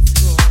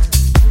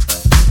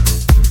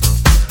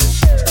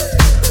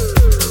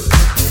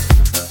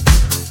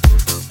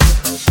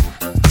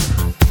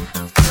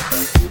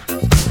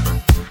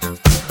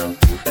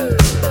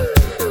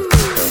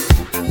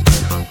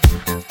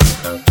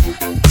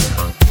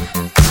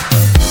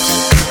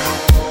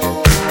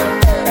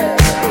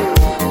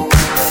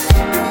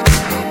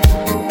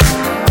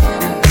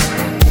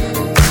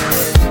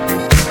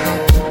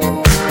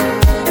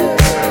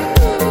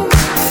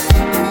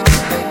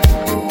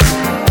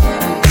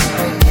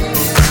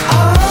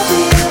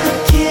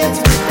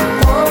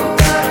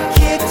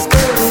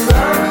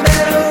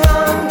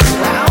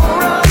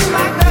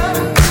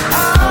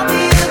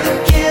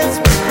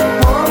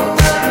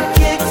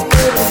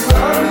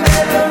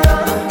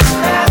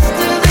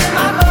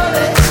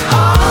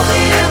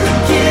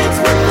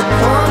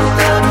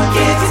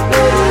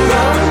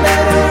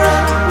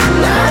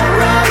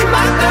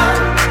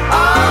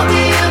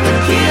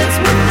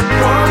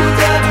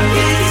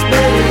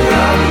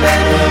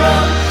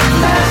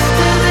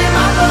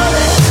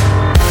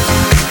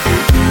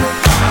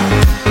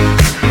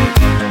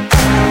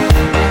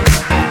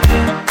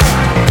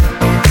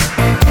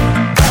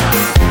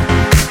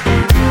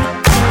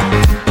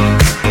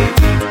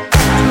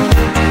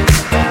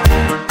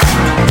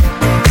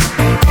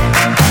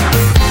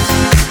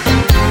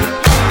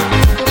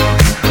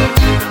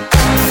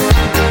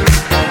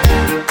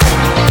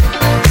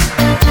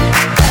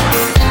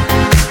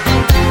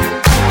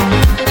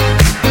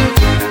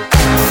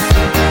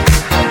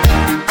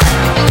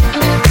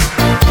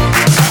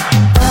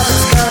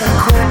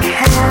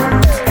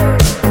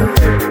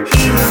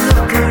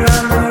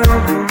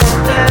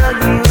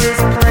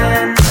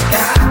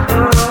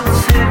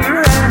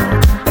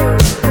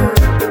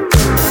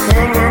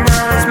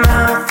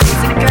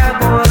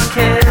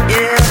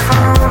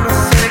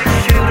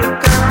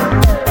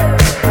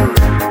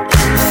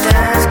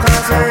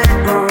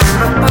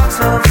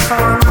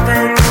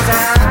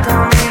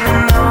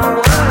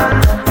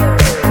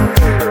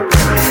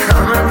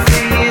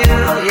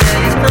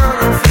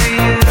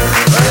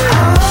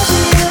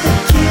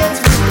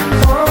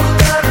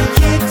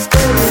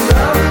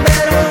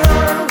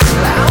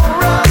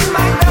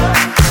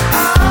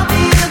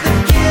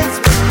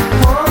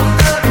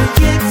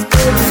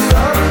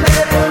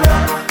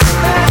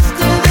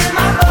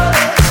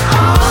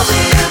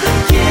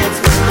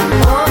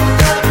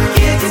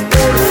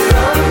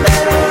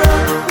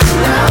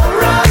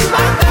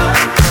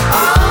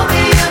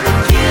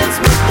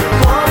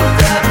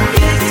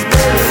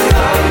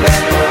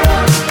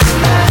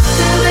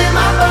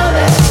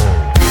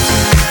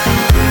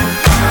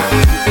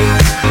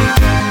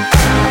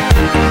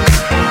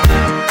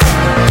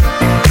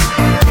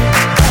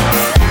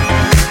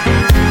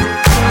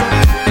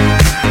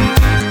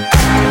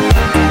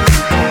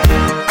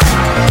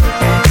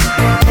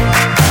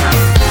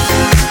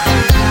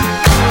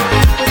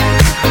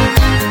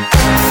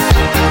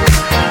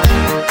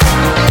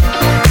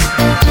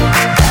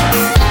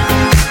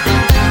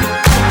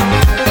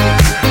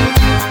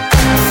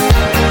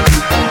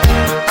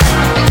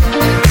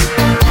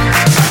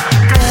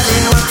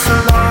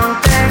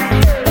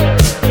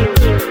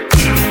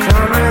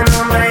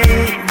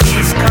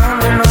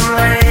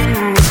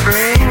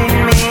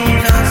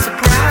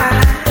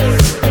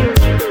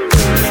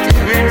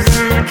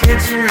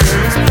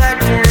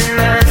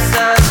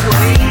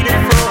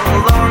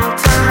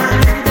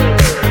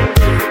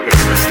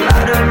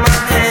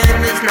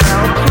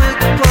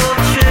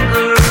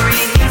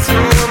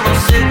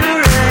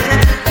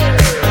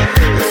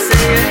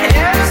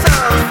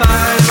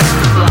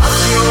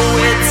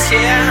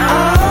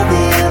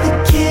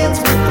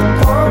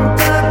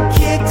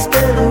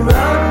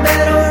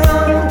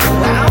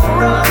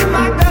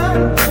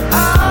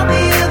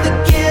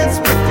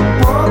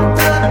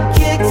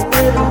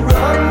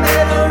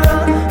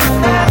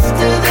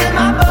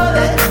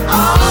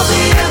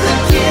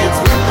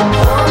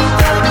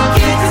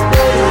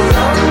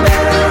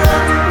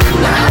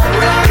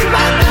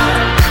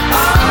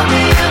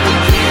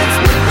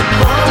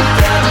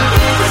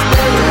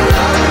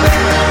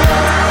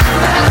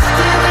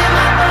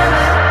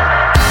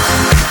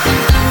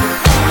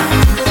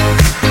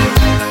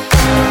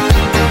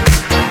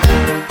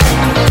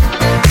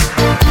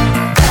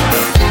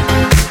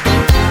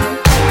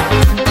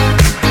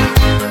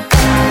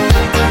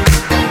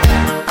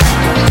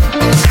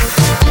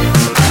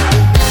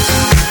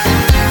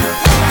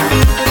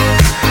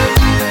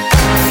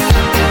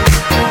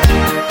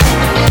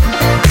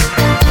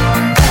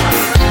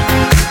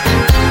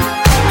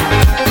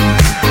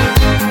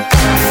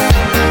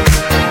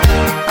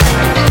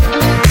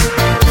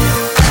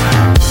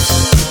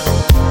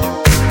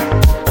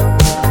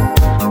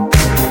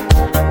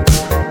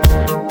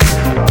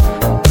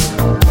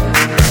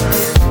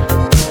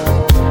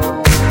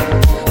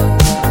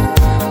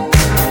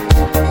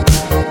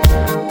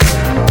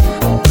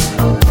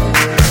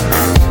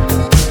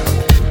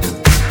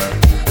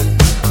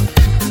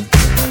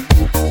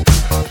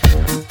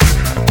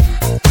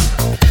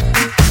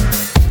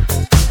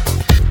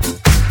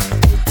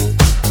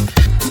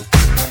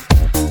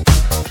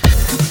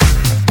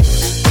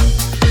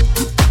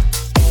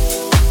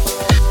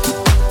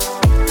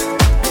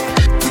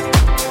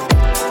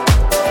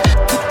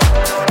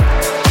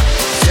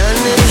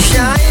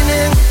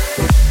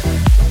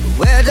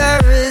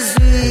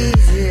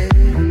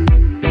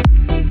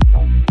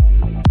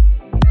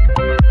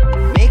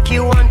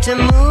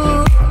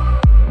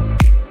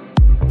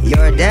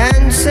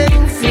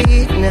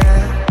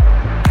 now.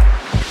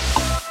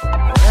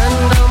 In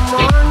the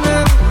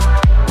morning,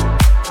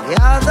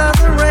 gather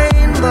the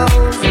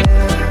rainbows,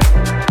 yeah.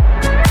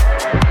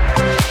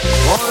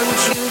 Want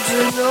you to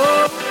know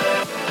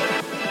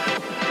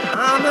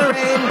I'm a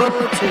rainbow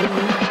too.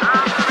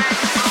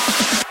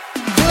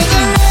 To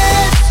the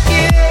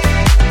rescue,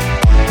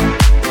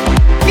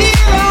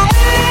 here I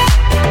am.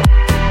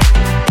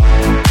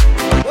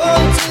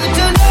 Want you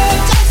to know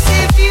just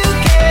if you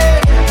can,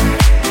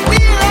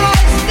 we're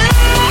all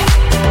there.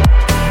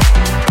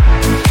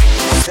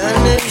 Sun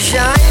is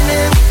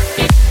shining,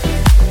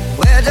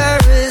 weather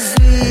is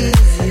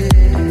easy.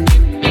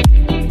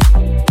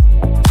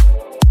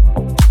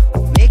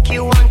 Make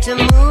you want to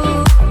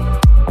move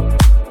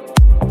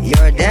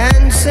your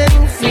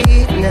dancing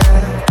feet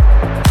now.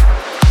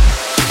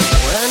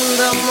 When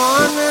the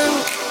morning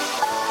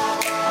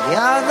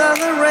gather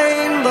the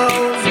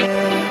rainbows,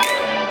 yeah.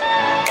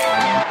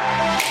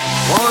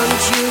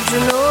 Want you to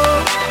know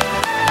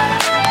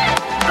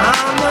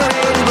I'm a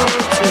rainbow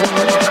too.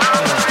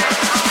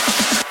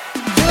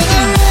 To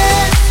the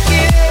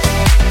rescue,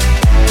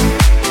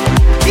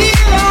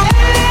 here I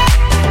am.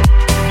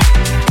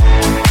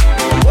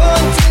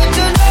 Want you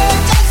to know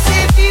just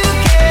if you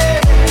can,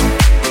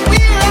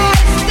 we're all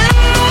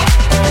there.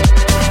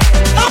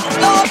 Oh,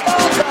 no, no,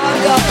 no,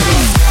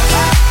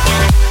 no.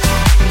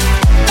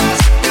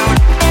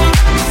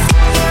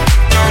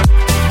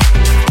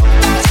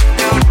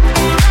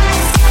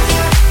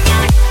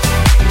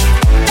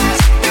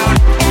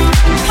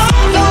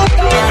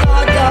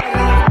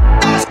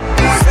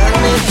 Sun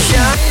is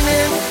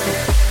shining,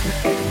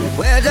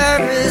 weather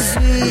is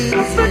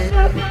easy.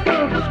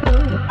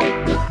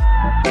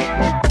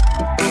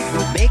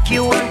 Make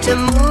you want to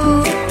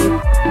move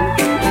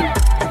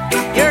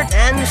your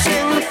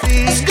dancing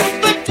feet.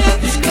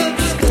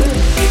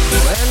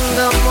 When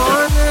the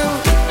morning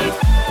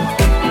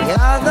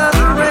gather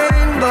the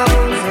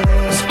rainbows,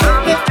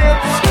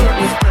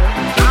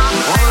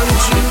 want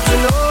you to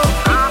know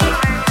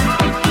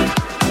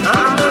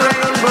I'm the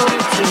rainbow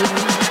too.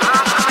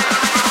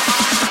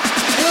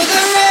 To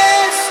the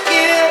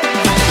rescue,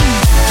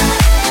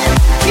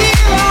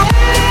 here I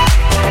am.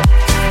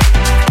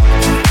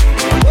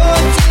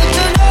 Want you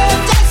to know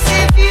just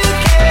if you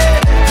can,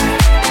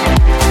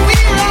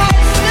 we're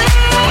all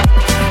there.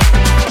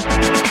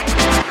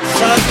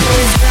 Sun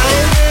is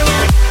shining,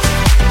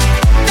 sun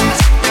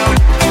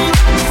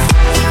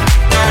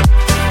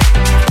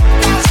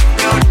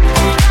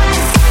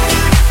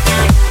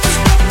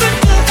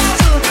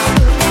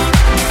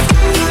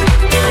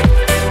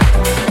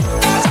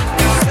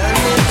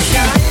is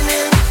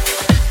shining.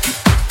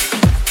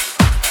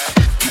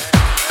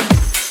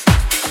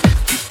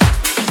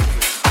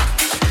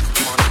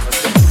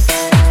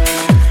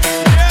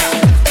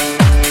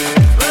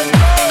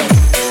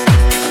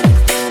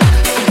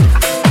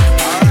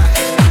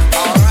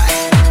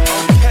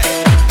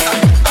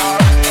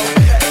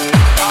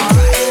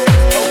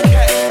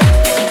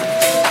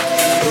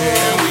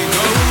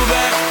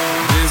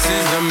 This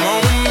is the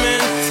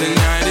moment,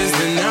 tonight is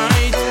the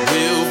night.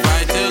 We'll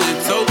fight till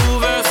it's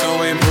over, so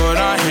we put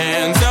our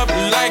hands up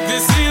like the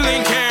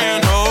ceiling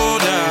can't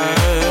hold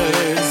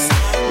us.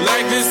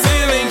 Like the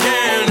ceiling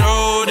can't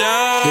hold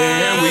us.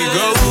 Can we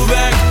go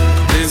back?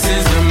 This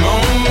is the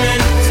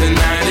moment,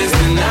 tonight is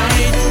the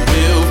night.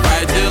 We'll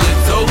fight till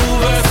it's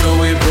over, so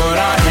we put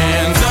our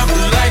hands up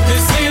like the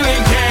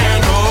ceiling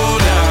can't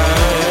hold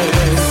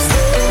us.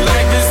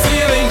 Like the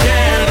ceiling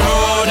can't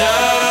hold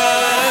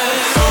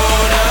us.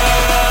 Hold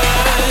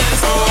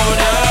us, hold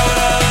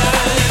us.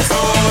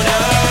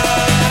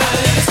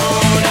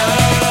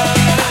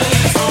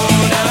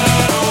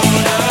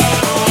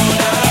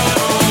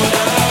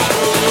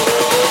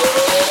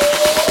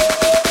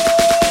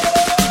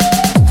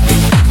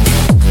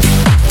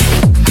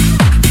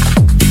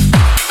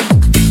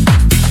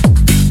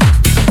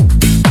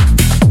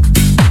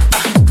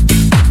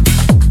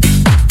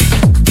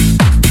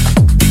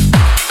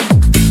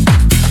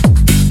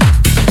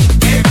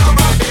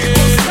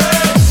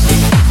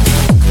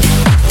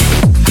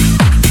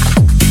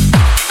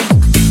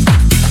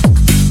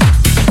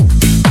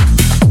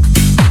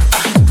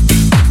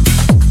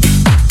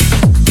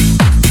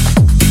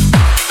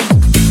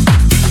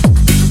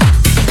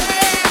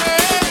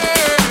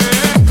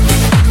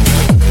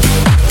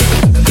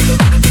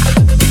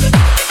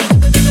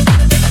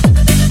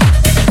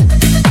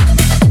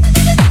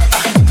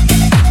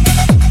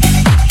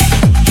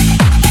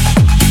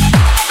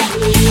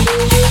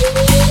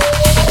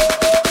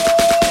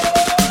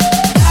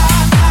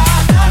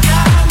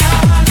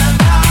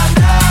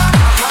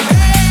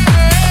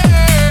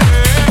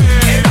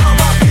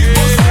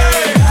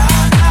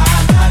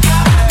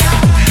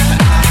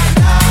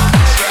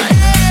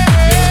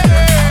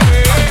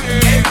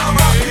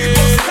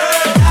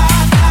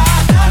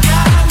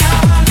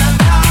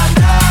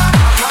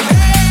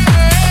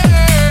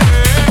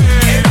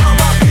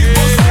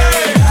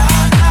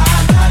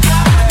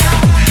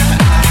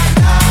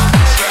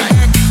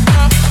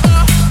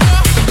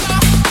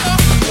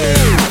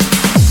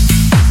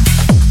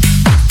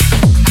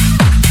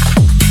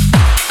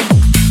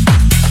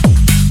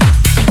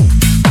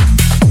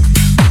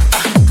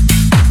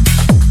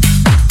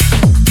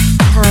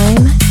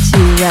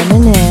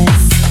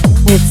 reminisce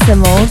with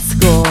some old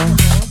school.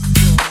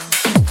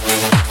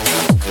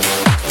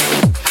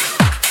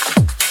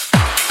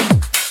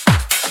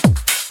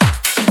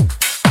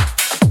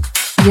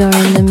 You're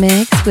in the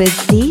mix with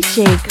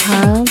DJCarl.com.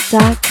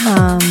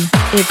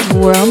 It's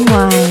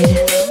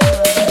worldwide.